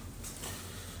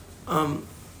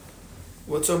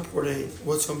 What's so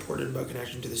important about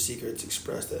connection to the secrets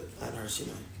expressed at Har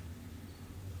Sinai?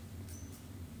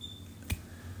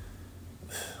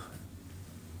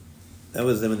 That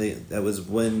was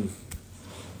when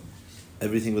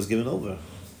everything was given over.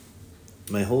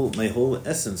 My whole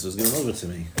essence was given over to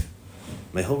me.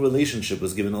 My whole relationship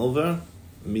was given over,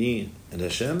 me and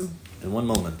Hashem, in one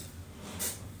moment.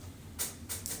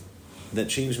 That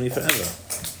changed me forever.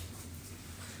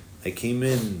 I came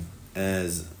in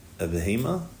as a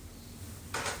behema,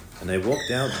 and I walked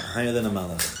out higher than a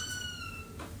malach.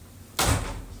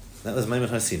 That was Maimed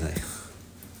Har Sinai.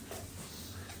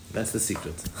 That's the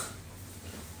secret.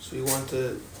 So we want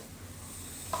to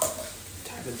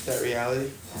tap into that reality?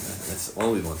 That's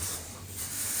all we want.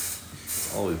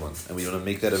 That's all we want. And we want to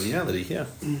make that a reality here.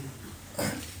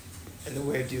 And the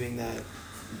way of doing that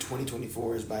in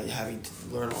 2024 is by having to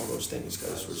learn all those things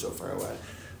because we're so far away.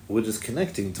 We're just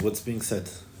connecting to what's being said.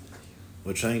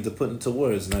 We're trying to put into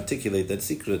words and articulate that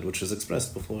secret which was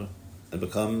expressed before and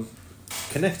become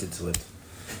connected to it.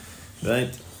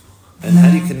 Right? And how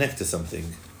do you connect to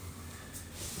something?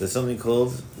 There's something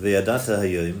called Ve'yadata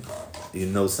Hayoim. You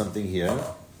know something here.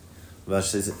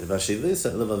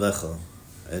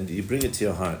 And you bring it to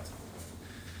your heart.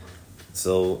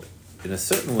 So, in a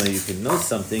certain way, you can know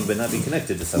something but not be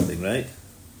connected to something, right?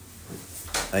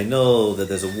 I know that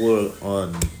there's a war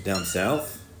on down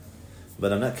south,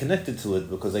 but I'm not connected to it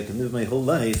because I can live my whole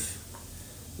life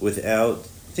without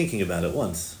thinking about it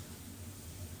once.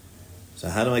 So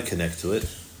how do I connect to it?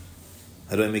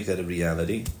 How do I make that a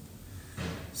reality?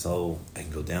 So I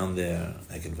can go down there,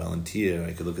 I can volunteer,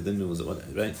 I can look at the news,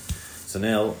 right? So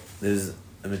now there's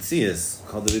a Metzias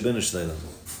called the Ribono Shel Olam.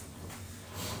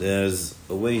 There's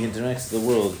a way he interacts with the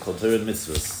world called Torah and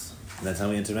Mitzvahs. And that's how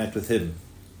we interact with him.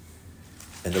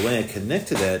 And the way I connect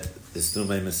to that is through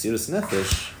my Mesiras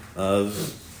Nefesh of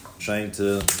trying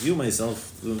to view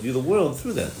myself, view the world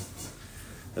through that.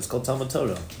 That's called Talmud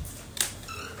Torah.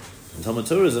 And Talmud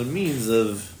Torah is a means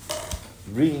of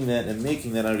bringing that and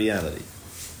making that our reality.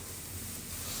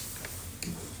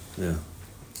 Yeah.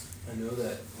 I know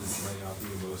that this might not be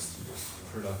the most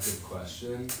productive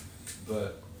question,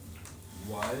 but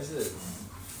why is it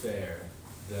fair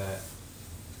that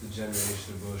the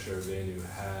generation of Moshe Rabbeinu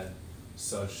had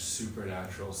such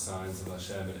supernatural signs of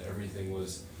Hashem, and everything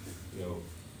was,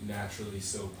 naturally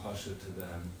so pasha to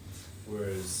them.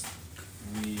 Whereas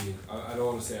I don't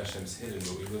want to say Hashem's hidden,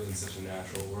 but we live in such a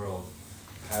natural world.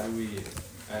 How do we,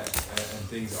 and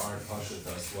things aren't pasha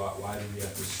to us, why do we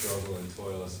have to struggle and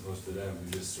toil as opposed to them who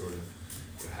just sort of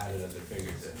had it at their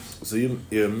fingertips? So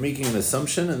you're making an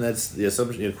assumption, and that's the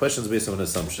assumption. Your question is based on an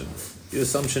assumption. Your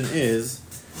assumption is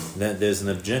that there's an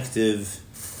objective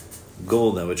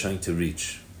goal that we're trying to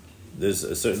reach. There's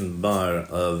a certain bar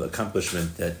of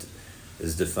accomplishment that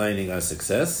is defining our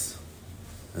success,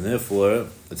 and therefore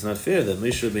it's not fair that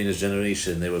Moshe Rabbeinu's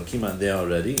generation, they were kimat there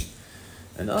already,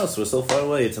 and us, we're so far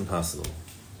away, it's impossible.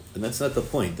 And that's not the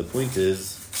point. The point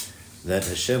is that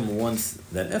Hashem wants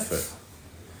that effort.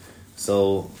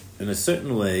 So, in a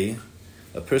certain way,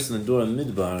 a person in Dora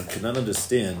Midbar cannot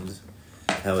understand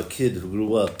how a kid who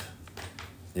grew up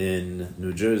in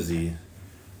New Jersey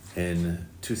in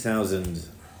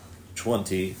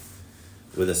 2020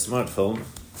 with a smartphone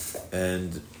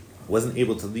and wasn't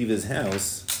able to leave his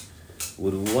house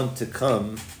would want to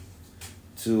come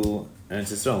to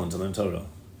Eretz Yisrael and to learn Torah.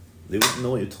 They wouldn't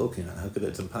know what you're talking about. How could that?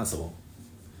 It's impossible.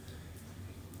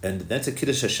 And that's a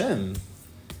Kiddush Hashem,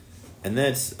 and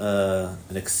that's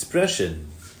an expression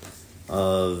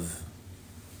of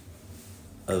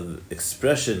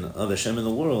expression of Hashem in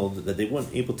the world that they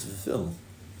weren't able to fulfill.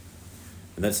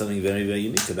 And that's something very, very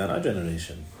unique about our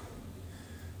generation.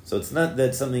 So it's not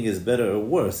that something is better or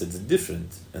worse, it's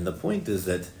different. And the point is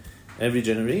that every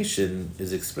generation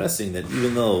is expressing that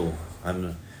even though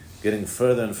I'm getting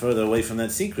further and further away from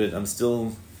that secret, I'm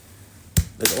still,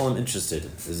 that's all I'm interested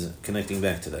in, is connecting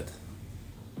back to that.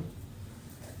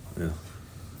 Yeah.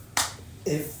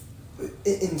 If,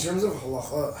 in terms of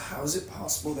halacha, how is it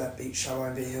possible that Beit Shammai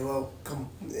and Beit Hillel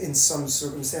in some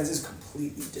circumstances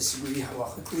completely disagree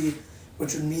halachically,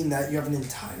 which would mean that you have an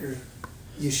entire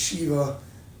yeshiva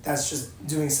that's just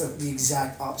doing stuff the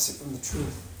exact opposite from the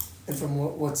truth and from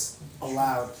what's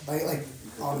allowed. Like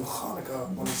on Hanukkah,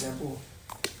 one example,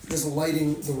 just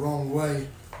lighting the wrong way.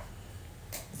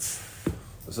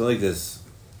 So like this.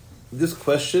 This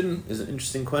question is an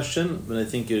interesting question, but I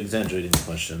think you're exaggerating the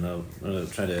question. I'm going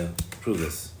to try to prove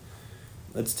this.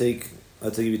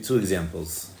 I'll give you two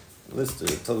examples. Let's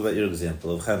talk about your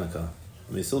example of Hanukkah.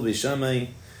 Beisil Beit Shammai.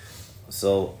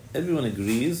 So everyone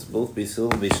agrees, both Beisil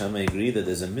and Beit Shammai agree that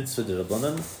there's a mitzvah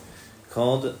d'Rabbanan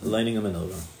called lighting a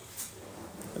menorah.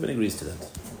 Everyone agrees to that.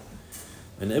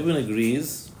 And everyone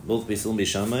agrees, both Beisil and Beit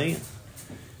Shammai,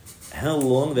 how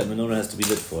long that menorah has to be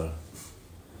lit for.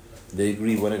 They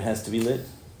agree when it has to be lit.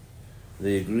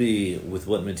 They agree with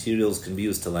what materials can be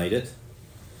used to light it.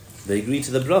 They agree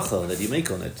to the bracha that you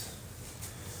make on it.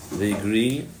 They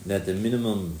agree that the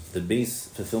base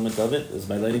fulfillment of it is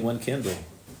by lighting one candle.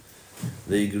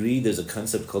 They agree there's a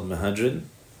concept called mahadrin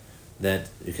that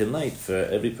you can light for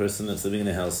every person that's living in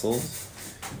a household,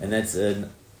 and that's a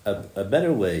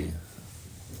better way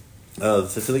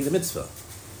of fulfilling the mitzvah.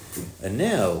 And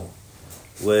now,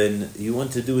 when you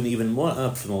want to do an even more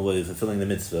optimal way of fulfilling the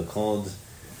mitzvah, called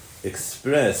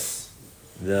express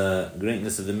the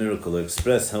greatness of the miracle, or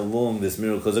express how long this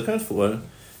miracle is occurred for,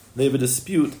 they have a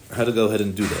dispute how to go ahead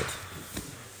and do that.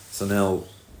 So now,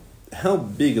 how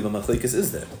big of a machlekes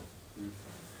is that?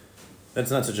 That's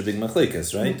not such a big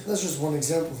machlekes, right? That's just one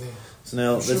example, though. So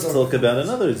now, let's talk about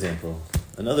another example.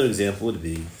 Another example would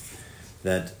be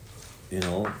that,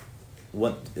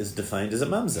 what is defined as a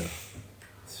mamzer.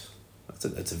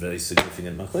 That's a very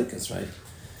significant machlekes, right?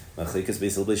 Machlekes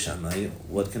Beisil Beit Shammai,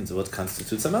 what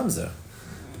constitutes a mamzer?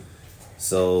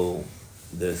 So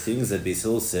the things that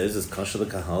Beisil says is kasher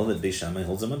l'kahal that Beit Shammai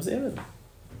holds a mamzerin.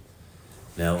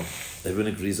 Now, everyone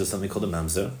agrees with something called a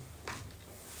mamzer.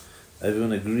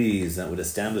 Everyone agrees that what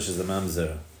establishes a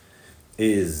mamzer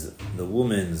is the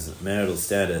woman's marital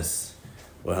status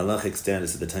or halachic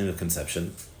status at the time of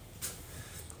conception.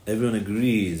 Everyone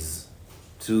agrees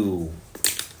to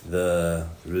the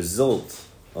result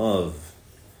of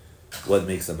what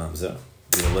makes a mamzer,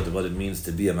 what it means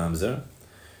to be a mamzer.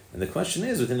 And the question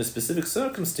is, within a specific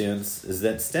circumstance, is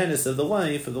that status of the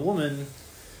wife, of the woman,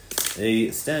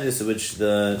 a status in which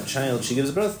the child she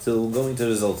gives birth to going to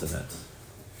result in that?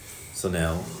 So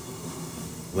now,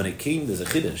 when it came to the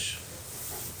Chiddush,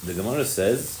 the Gemara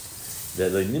says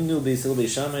that Nimnu Beisil Beit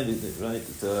Shammai, right?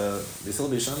 Beisil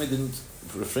Beit Shammai didn't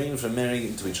refrain from marrying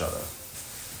into each other.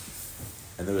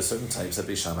 And there were certain types that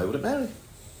Beit Shammai wouldn't marry.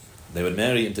 They would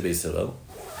marry into Beis Hillel,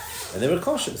 and they were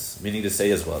cautious, meaning to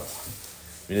say as what?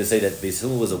 Meaning to say that Beis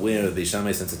Hillel was aware of Beit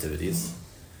Shammai's sensitivities,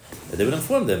 and they would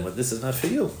inform them, well, this is not for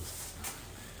you.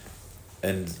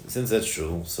 And since that's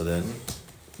true, so then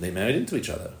they married into each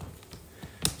other.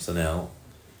 So now,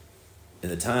 in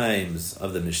the times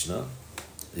of the Mishnah,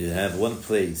 you have one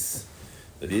place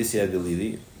that Yisya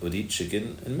Galili would eat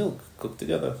chicken and milk cooked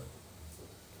together.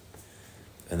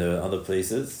 And there are other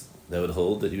places that would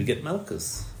hold that you would get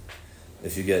malchus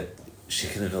if you get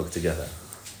chicken and milk together.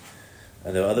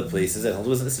 And there are other places that hold it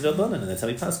was Nisir Rabbanan, and that's how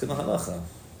we pass in the halacha.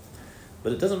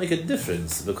 But it doesn't make a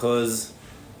difference, because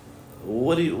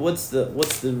what's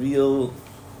the real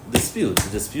dispute? The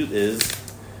dispute is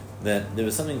that there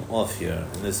was something off here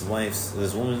in this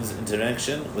woman's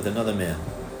interaction with another man.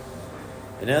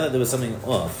 And now that there was something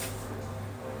off,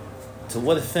 to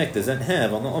what effect does that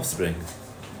have on the offspring?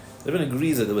 Everyone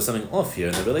agrees that there was something off here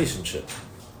in the relationship.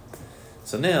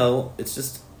 So now it's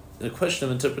just a question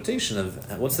of interpretation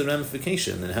of what's the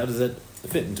ramification and how does that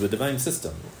fit into a divine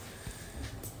system.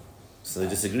 So they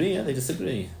disagree, yeah, they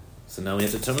disagree. So now we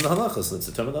have to determine the halacha, so let's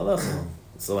determine the halacha.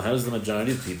 So how does the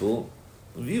majority of people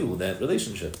view that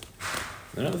relationship?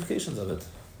 The ramifications of it.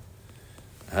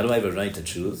 How do I have a right to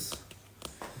choose?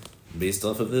 Based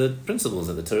off of the principles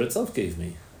that the Torah itself gave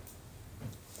me.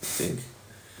 I think.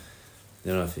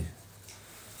 Yeah, Rafi.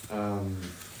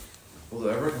 Will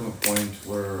there ever come a point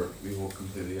where we will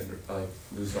completely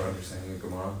lose our understanding of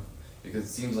Gemara? Because it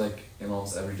seems like in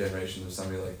almost every generation there's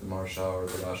somebody like the Maharsha or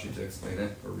the Rashi to explain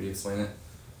it or re-explain it.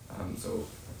 So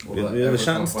will there ever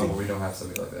come a point where we don't have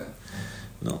something like that?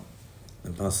 No,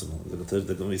 impossible.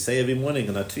 When we say every morning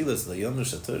in our tefillas,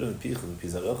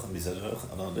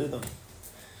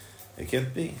 it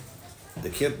can't be.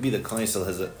 There can't be that Klal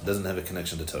Yisrael doesn't have a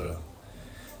connection to Torah.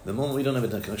 The moment we don't have a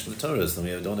connection to Torah, then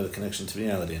we don't have a connection to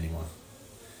reality anymore.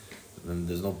 Then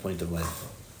there's no point of life.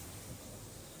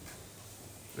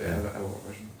 I have one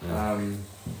question. Yeah.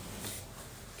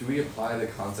 Do we apply the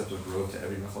concept of rov to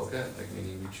every mechalket? Like,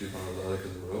 meaning we choose one or the other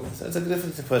because of rov? That's a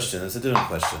different question. It's a different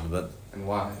question, but and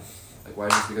why? Like, why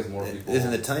just because more people? In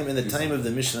the time of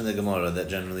the Mishnah and the Gemara, that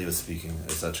generally was speaking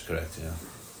is such correct. Yeah.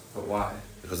 But why?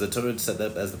 Because the Torah set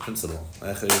that as the principle.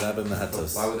 But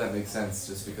why would that make sense?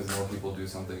 Just because more people do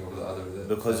something over the other?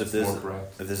 Because if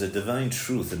there's a divine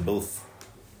truth in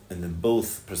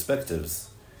both perspectives,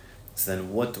 so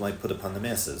then what do I put upon the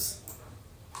masses?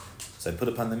 So I put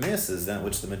upon the masses that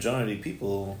which the majority of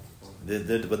people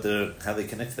how they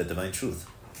connect to that divine truth.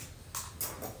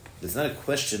 It's not a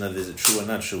question of is it true or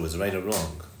not true, is it right or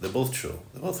wrong. They're both true.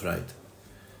 They're both right.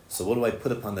 So what do I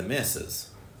put upon the masses?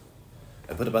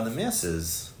 I put upon the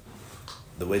masses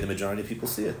the way the majority of people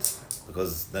see it,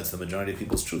 because that's the majority of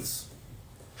people's truths.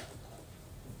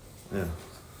 Yeah.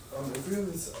 If we have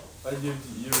this idea of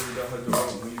the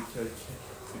Haggadah, when you take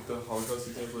the Holocaust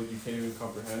example, like you can't even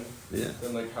comprehend,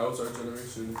 then like how is our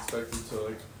generation expected to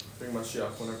like bring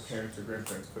Mashiach when our parents or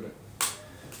grandparents couldn't?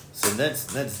 So that's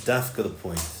dafka the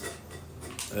point,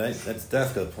 right? That's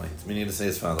dafka the point. Meaning to say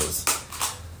as follows: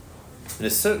 in a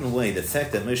certain way, the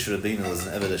fact that Moshe Rabbeinu was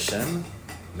an Eved Hashem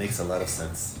makes a lot of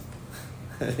sense.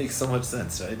 It makes so much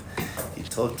sense, right? He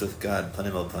talked with God,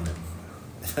 panim al panim.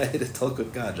 Right? He talked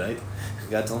with God, right?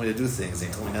 God told me to do things, and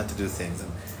He told me not to do things,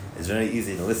 and it's very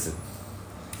easy to listen.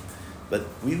 But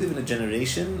we live in a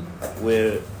generation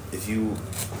where if you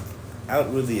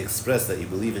outwardly express that you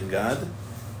believe in God,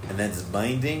 and that's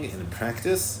binding in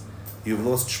practice, you've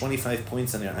lost 25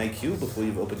 points on your IQ before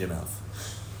you've opened your mouth.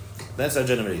 That's our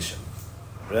generation,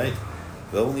 right?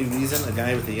 The only reason a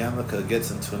guy with a yarmulke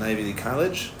gets into an Ivy League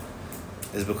college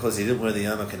is because he didn't wear the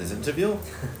yarmulke in his interview,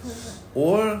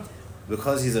 or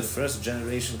because he's a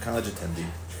first-generation college attendee.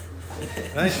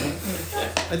 Right?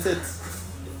 That's it.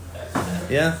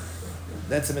 Yeah?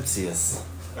 That's a mitzias.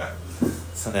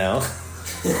 So now...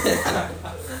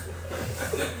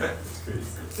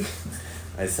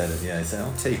 I said it, yeah, I said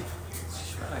on tape.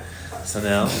 So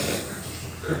now,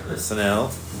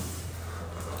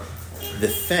 the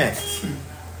fact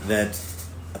that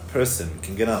a person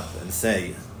can get up and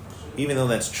say, even though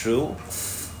that's true,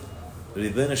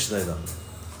 Ribbeinu Shleilam,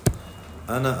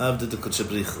 Ana Avda de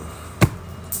Kutchabrichu.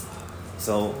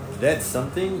 So that's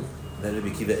something that Rabbi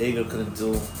Kiva Eger couldn't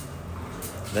do.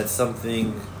 That's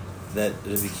something that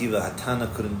Rabbi Kiva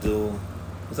Hatana couldn't do.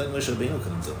 It's like Moshe Rabbeinu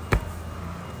couldn't do.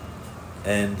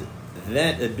 And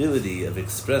that ability of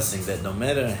expressing that no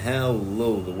matter how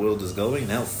low the world is going,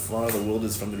 and how far the world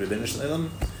is from the Ribbeinu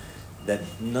Shleilam, that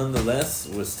nonetheless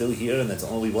we're still here and that's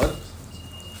all we want.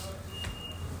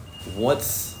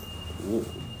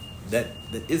 That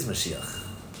is Mashiach.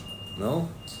 No?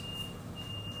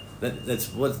 That's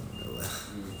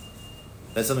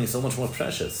something so much more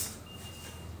precious.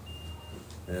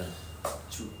 Yeah.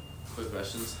 Two quick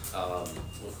questions.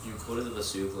 You quoted the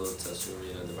Pasuk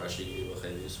the Varshay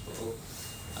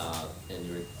and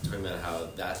you were talking about how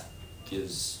that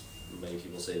gives many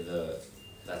people say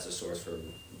that's a source for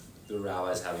the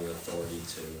rabbis having authority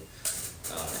to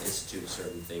institute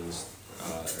certain things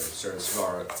or certain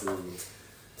svara through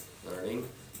learning.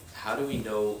 How do we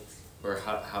know, or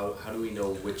how do we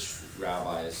know which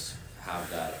rabbis have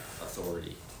that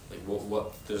authority? Like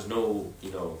what there's no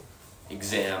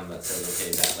exam that says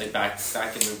okay, that like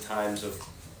back in the times of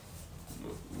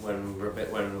when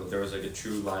there was like a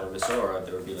true line of Masorah,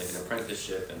 there would be like an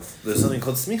apprenticeship and there's something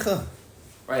called smicha.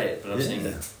 Right, but I'm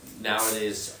saying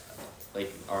nowadays,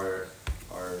 like our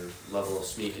level of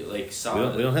smicha, like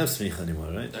some we don't have smicha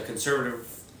anymore, right? a conservative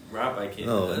rabbi can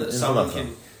in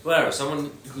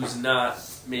someone who's not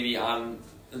maybe on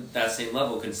that same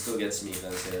level can still get smicha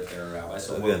and say that they're a rabbi.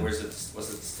 So what's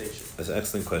the distinction? That's an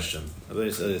excellent question. I believe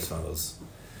it's as follows.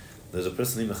 There's a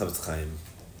person named Chavetz Chaim.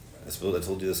 I suppose I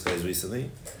told you this guys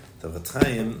recently. Chavetz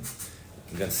Chaim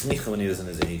got smicha when he was in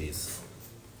his 80s.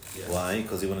 Yeah. Why?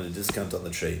 Because he wanted a discount on the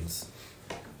trains.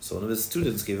 So one of his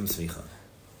students gave him smicha.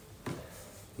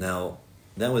 Now,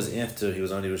 that was after he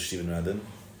was already Rosh Yeshiva Radin,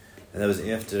 and that was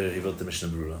after he wrote the Mishnah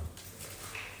Berurah.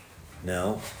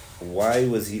 Now, why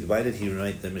did he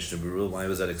write the Mishnah Berurah? Why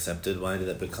was that accepted? Why did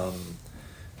that become,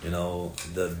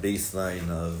 the baseline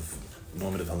of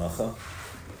normative halacha?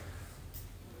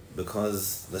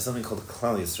 Because there's something called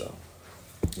Klal Yisrael.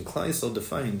 And Klal Yisrael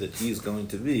defined that he is going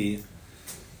to be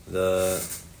the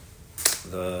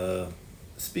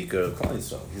speaker of Klal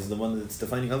Yisrael. He's the one that's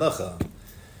defining halacha.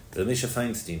 Rav Moshe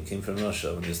Feinstein came from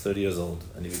Russia when he was 30 years old,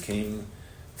 and he became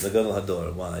the Gadol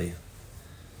Hador. Why?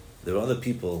 There were other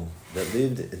people that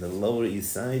lived in the Lower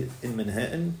East Side in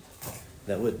Manhattan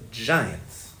that were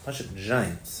giants,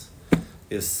 giants.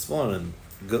 They were sworn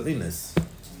godliness,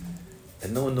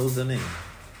 and no one knows their name.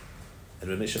 And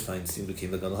Rav Moshe Feinstein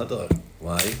became the Gadol Hador.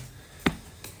 Why?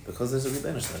 Because there's a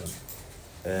Rebbeinu Shalom,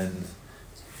 and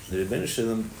the Rebbeinu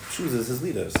Shalom chooses his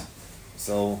leaders.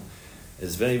 So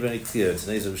it's very, very clear.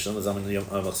 Today's Rosh Hashanah Zaman Yom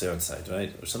Arbach's outside,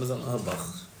 right? Rosh Hashanah Zaman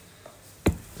Arbach.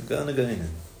 The Gan Againin.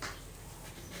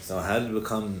 So how did it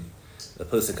become the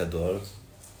Posek Hador?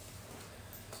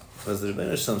 Because the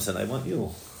Rebbeinu Shalom said, I want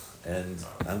you. And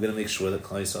I'm going to make sure that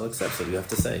Klal Yisrael accepts what you have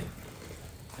to say.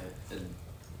 Okay. And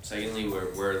secondly,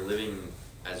 we're living,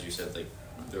 as you said, like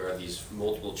there are these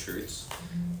multiple truths,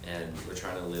 and we're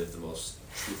trying to live the most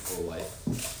truthful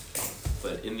life.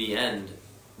 But in the end,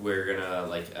 we're gonna,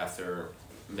 like, after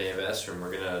May of Esrim,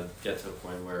 we're gonna get to a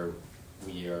point where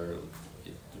we are,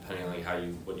 depending on like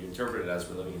what you interpret it as,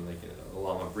 we're living in like a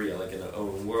Lama Bria, like in an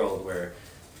own world where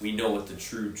we know what the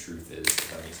true truth is,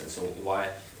 if that makes sense. So why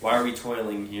are we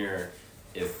toiling here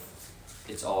if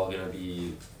it's all gonna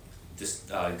be just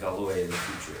galoi in the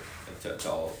future, like to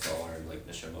all our like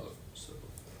neshamot? So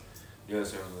you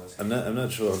understand what I'm asking? I'm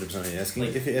not sure 100% what you're asking.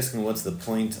 If you're asking what's the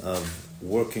point of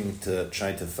working to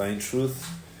try to find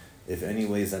truth, if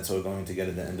anyways that's what we're going to get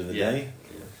at the end of the day.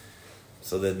 Yeah.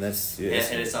 So then that's and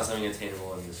it's not something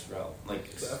attainable in this realm. Like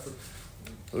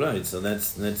right, so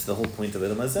that's the whole point of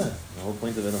Elam Hazeh. The whole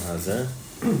point of Elam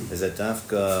Hazeh is that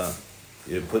Dafka,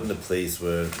 you're put in a place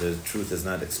where the truth is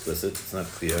not explicit, it's not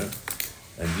clear,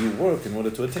 and you work in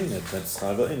order to attain it. That's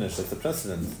Schar V'Einish, that's the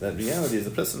precedent. That reality is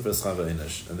the precedent for Schar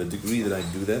V'Einish. And the degree that I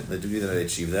do that, the degree that I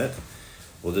achieve that,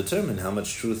 will determine how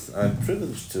much truth I'm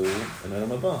privileged to in Elam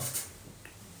Haba.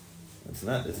 It's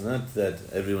not that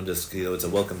everyone just, it's a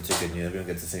welcome ticket and everyone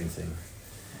gets the same thing.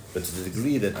 But to the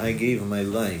degree that I gave my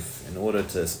life in order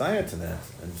to aspire to that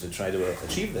and to try to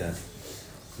achieve that,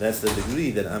 that's the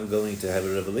degree that I'm going to have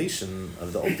a revelation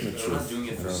of the ultimate truth. I'm not doing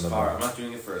it for schar. I'm not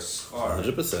doing it for a schar.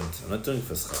 100%. I'm not doing it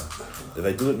for schar. If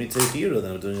I do it mitech yira,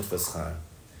 then I'm doing it for schar.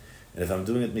 And if I'm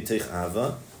doing it mitech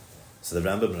ava, so the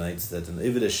Rambam writes that an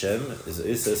Eved Hashem is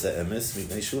Isas Emes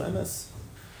Mipnei Shu Emes.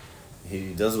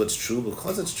 He does what's true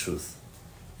because it's truth.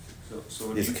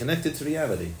 So He's connected to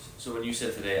reality. So when you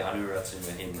said today, Unwritten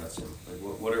and Achronim,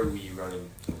 like what are we running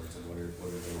towards, and what are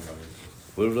they running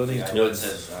towards? We're running I know it towards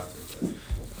says after,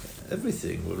 but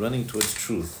everything. We're running towards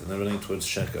truth, and they're running towards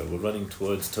Sheker. We're running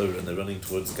towards Torah, and they're running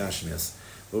towards Gashmias.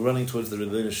 We're running towards the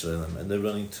Rebbeinu Shalom, and they're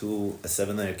running to a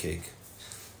 7-layer cake.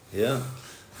 Yeah?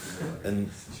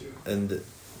 And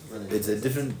it's a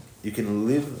different... You can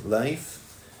live life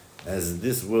as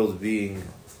this world being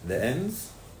the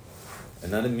ends,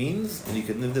 and not a means, and you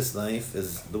can live this life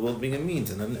as the world being a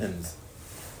means and not an end.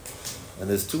 And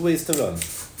there's two ways to run.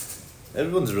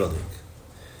 Everyone's running.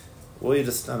 Or you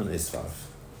just stand in Isfarf.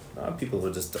 There are people who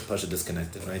are just pasha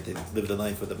disconnected, right? They live their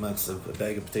life with a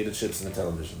bag of potato chips and a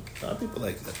television. There are people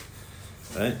like that,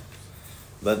 right?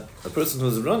 But a person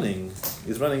who's running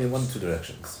is running in one of two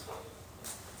directions.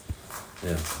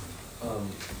 Yeah.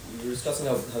 You were discussing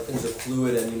how things are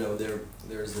fluid, and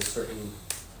there's this certain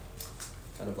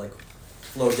kind of like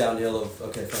flow downhill of,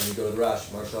 okay, fine, we go to the Rash,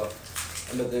 Marsha.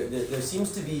 But there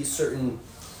seems to be certain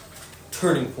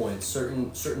turning points,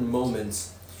 certain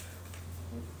moments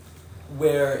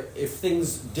where if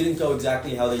things didn't go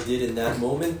exactly how they did in that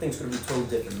moment, things could have been totally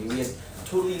different. I mean, we had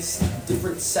totally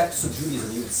different sects of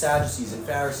Judaism. You had Sadducees and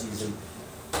Pharisees, and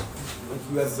like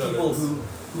you have people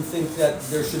who think that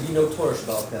there should be no Torah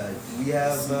Sheba'al Peh. We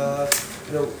have,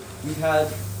 we've had,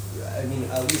 I mean,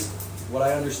 at least what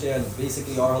I understand,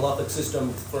 basically our halakhic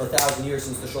system for 1,000 years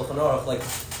since the Shulchan Aruch, like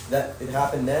that it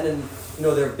happened then, and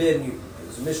there have been,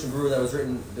 there's a Mishnah Berurah that was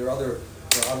written, there are other,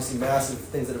 obviously massive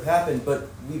things that have happened, but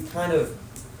we've kind of,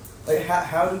 like,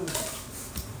 how do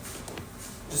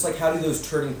those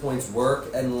turning points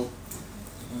work, and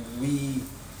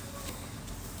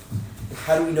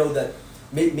how do we know that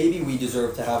maybe we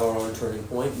deserve to have our own turning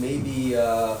point, maybe,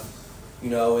 in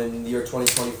the year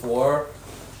 2024,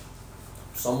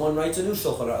 someone writes a new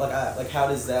Shulchan Aruch, like how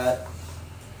does that,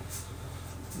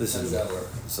 Listen, how does that work?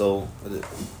 So,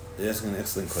 you're asking an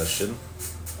excellent question.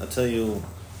 I'll tell you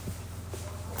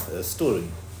a story.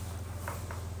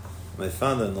 My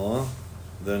father-in-law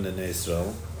learned in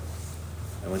Israel,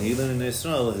 and when he learned in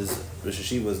Israel, his Rosh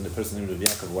Hashiva was a person named Rav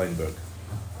Yaakov Weinberg.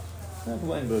 Yaakov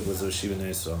Weinberg was a Rosh Hashiva in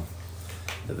Israel.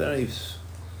 A very,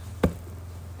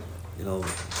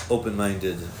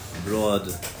 open-minded, broad,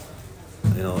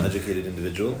 educated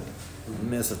individual.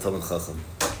 Massive Talmud Chacham.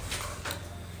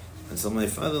 And so my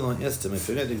father-in-law asked him, I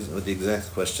forget what the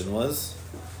exact question was,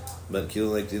 but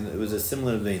it was a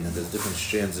similar vein, that there's different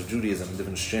strands of Judaism,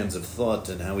 different strands of thought,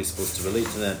 and how we're supposed to relate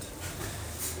to that.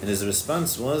 And his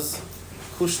response was,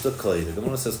 Kushta Koid. The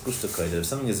Gemara says Kushta Koid. If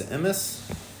something is emes,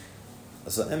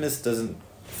 so emes doesn't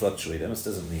fluctuate, emes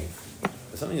doesn't leave.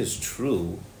 If something is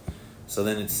true, so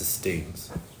then it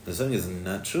sustains. If something is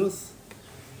not truth,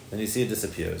 then you see it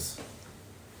disappears.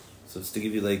 So it's to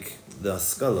give you like the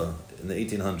Haskalah in the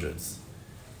 1800s.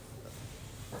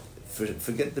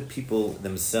 Forget the people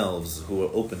themselves who were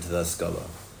open to the Haskalah,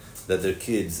 that their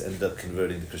kids ended up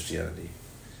converting to Christianity.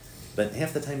 But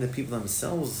half the time the people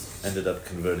themselves ended up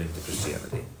converting to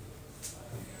Christianity.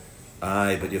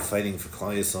 But you're fighting for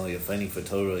Klal Yisrael, you're fighting for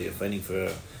Torah, you're fighting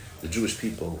for the Jewish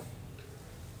people.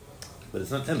 But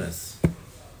it's not emes.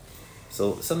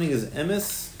 So something is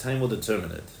emes, time will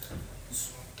determine it.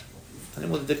 Time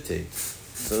will dictate.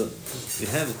 So we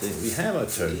have our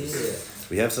terms.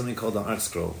 We have something called the Art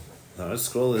Scroll. The Art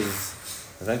Scroll is,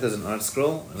 in fact, there's an Art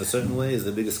Scroll, in a certain way, is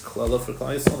the biggest klala for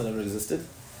Klal Yisrael that ever existed.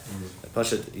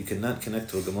 Pashat, you cannot connect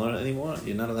to a Gemara anymore.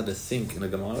 You're not allowed to think in a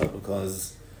Gemara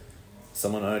because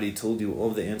someone already told you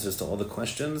all the answers to all the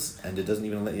questions, and it doesn't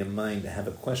even let your mind have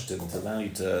a question to allow you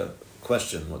to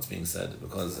question what's being said,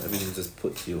 because everything's just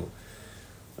put to you.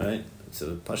 Right?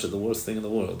 So Pashat, the worst thing in the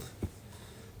world.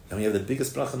 And we have the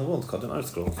biggest bracha in the world called an Art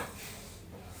Scroll.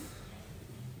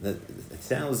 That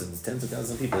thousands, tens of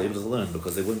thousands of people are able to learn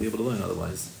because they wouldn't be able to learn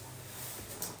otherwise.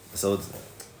 So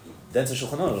that's a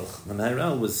Shulchan Aruch. The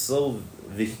Maharal was so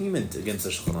vehement against the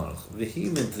Shulchan Aruch,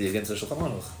 vehemently against the Shulchan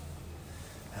Aruch.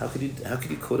 How could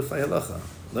he codify halacha?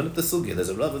 Learn up the sugya. There's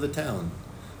a Rav of the town,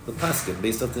 the paskin,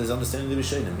 based off his understanding of the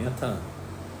Rishonim.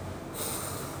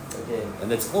 Okay.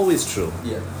 And that's always true.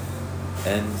 Yeah.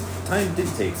 And time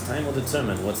dictates. Time will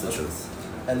determine what's the truth.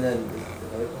 And then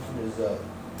the other question is,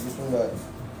 just talking about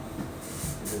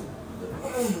the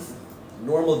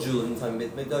normal Jew living in time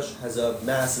Mikdash has a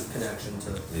massive connection to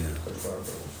Kodesh Baruch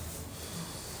Hu.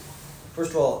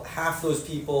 First of all, half those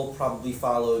people probably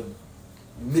followed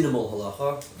minimal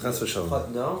halacha. Chas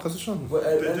v'shalom. No? Chas v'shalom.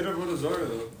 They did have Avodah Zarah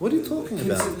though. What are you talking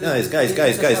about? Guys.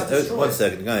 1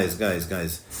 second. Guys.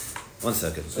 1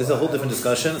 second. This is a whole different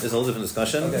discussion.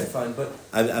 Okay, fine, but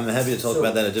I'm happy to talk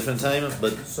about that at a different time,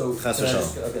 but so chas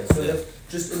v'shalom. Okay, so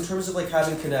just in terms of like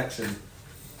having connection,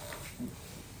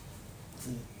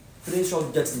 Bnei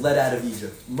Yisrael gets led out of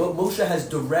Egypt. Moshe has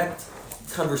direct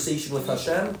conversation with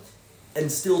Hashem,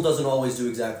 and still doesn't always do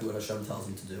exactly what Hashem tells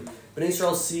him to do. Bnei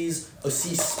Yisrael sees a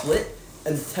sea split,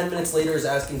 and 10 minutes later is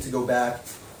asking to go back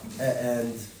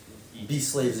and be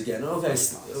slaves again. Okay,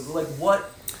 like what?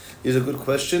 These are good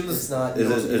questions. It's not. Is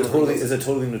a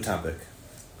totally new topic.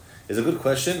 It's a good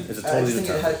question. It's a totally new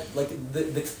topic.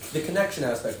 The connection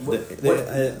aspect.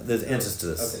 There's answers to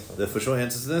this. Okay, There are for sure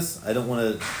answers to this. I don't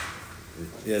want to.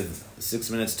 6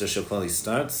 minutes to Shoklali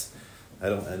starts. I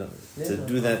don't to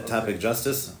do that topic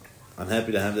justice. I'm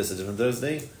happy to have this a different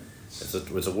Thursday. It's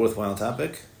a worthwhile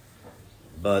topic,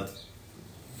 but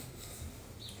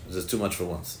there's too much for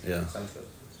once. Yeah. Sounds good.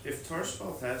 If Torah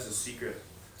Sheba'al Peh has a secret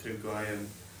to Goyim,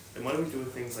 then what do we do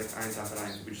with things like Ein Taf and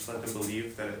Ein? Do we just let them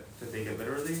believe that they take it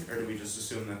literally, or do we just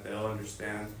assume that they'll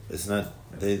understand? It's not.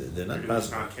 They're not. Or do we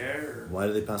just not care? Or? Why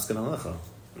do they pass halacha?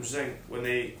 I'm just saying,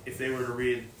 if they were to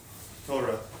read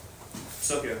Torah,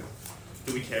 Sukkim,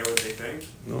 do we care what they think?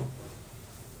 No.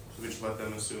 So we just let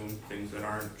them assume things that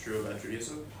aren't true about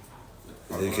Judaism?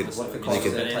 They can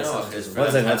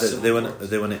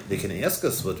can ask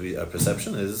us what our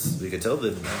perception is. We could tell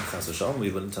them, Chas v'shalom, we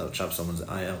wouldn't chop someone's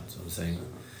eye out. So I'm saying,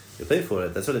 you pay for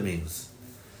it. That's what it means.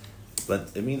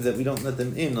 But it means that we don't let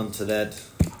them in onto that.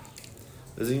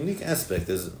 There's a unique aspect.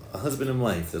 There's a husband and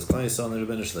wife. There's Klal Yisrael and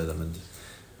Rebbeinu Shleilim, and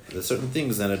there's certain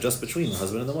things that are just between the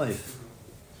husband and the wife.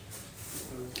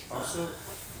 Also,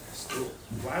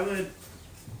 why would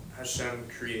Hashem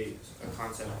create a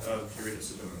concept of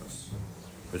Yeridas Adoros?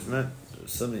 It's not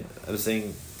something. I was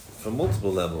saying from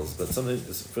multiple levels, but something.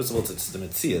 First of all, it's the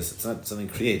Metzias. It's not something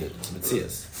created. It's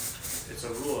Metzias. It's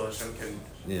a rule. Hashem can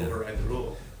override the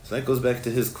rule. So that goes back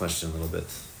to his question a little bit.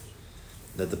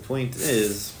 That the point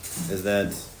is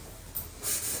that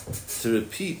to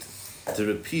repeat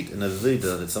an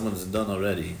avodah that someone's done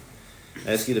already.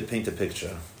 I ask you to paint a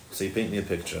picture. So you paint me a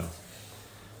picture.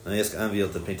 And I ask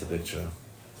Aviel to paint a picture.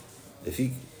 If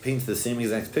he paints the same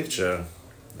exact picture,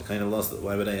 I kind of lost it.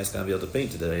 Why would I ask Aviel to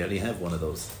paint it? I already have one of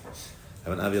those. I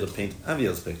want Aviel to paint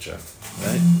Aviel's picture.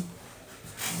 Right?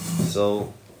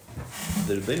 So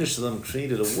the Rebbeinu Shalom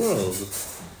created a world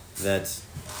that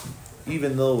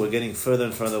even though we're getting further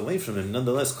and further away from him,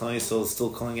 nonetheless Klal Yisrael is still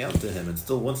calling out to him and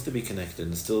still wants to be connected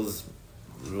and still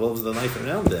revolves the life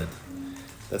around that.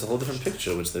 That's a whole different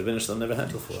picture which the Rebbeinu Shalom never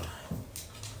had before.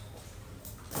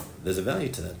 There's a value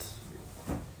to that.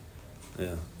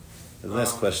 Yeah. The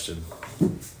last question.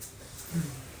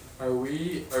 Are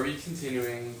we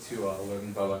continuing to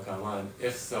learn Baba Kama? And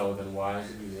if so, then why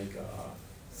did we make a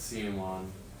theme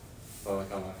on Baba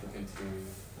Kama for continuing?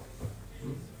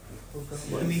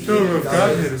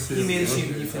 He made a sheet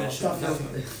and you finished it.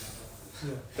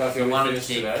 You wanted to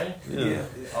today? Yeah.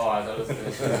 Oh, I thought it was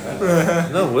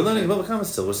finished. No, we're learning Baba Kama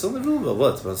still. We're still in the room, but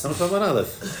what? About Samachar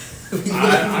Aleph.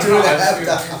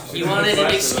 He wanted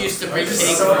an excuse to bring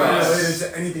cake for us.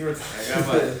 Anything we're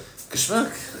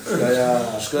Geschmack.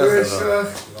 Very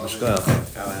Mashkoyach.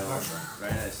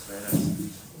 Very nice, very nice.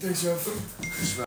 Thanks, Jeff.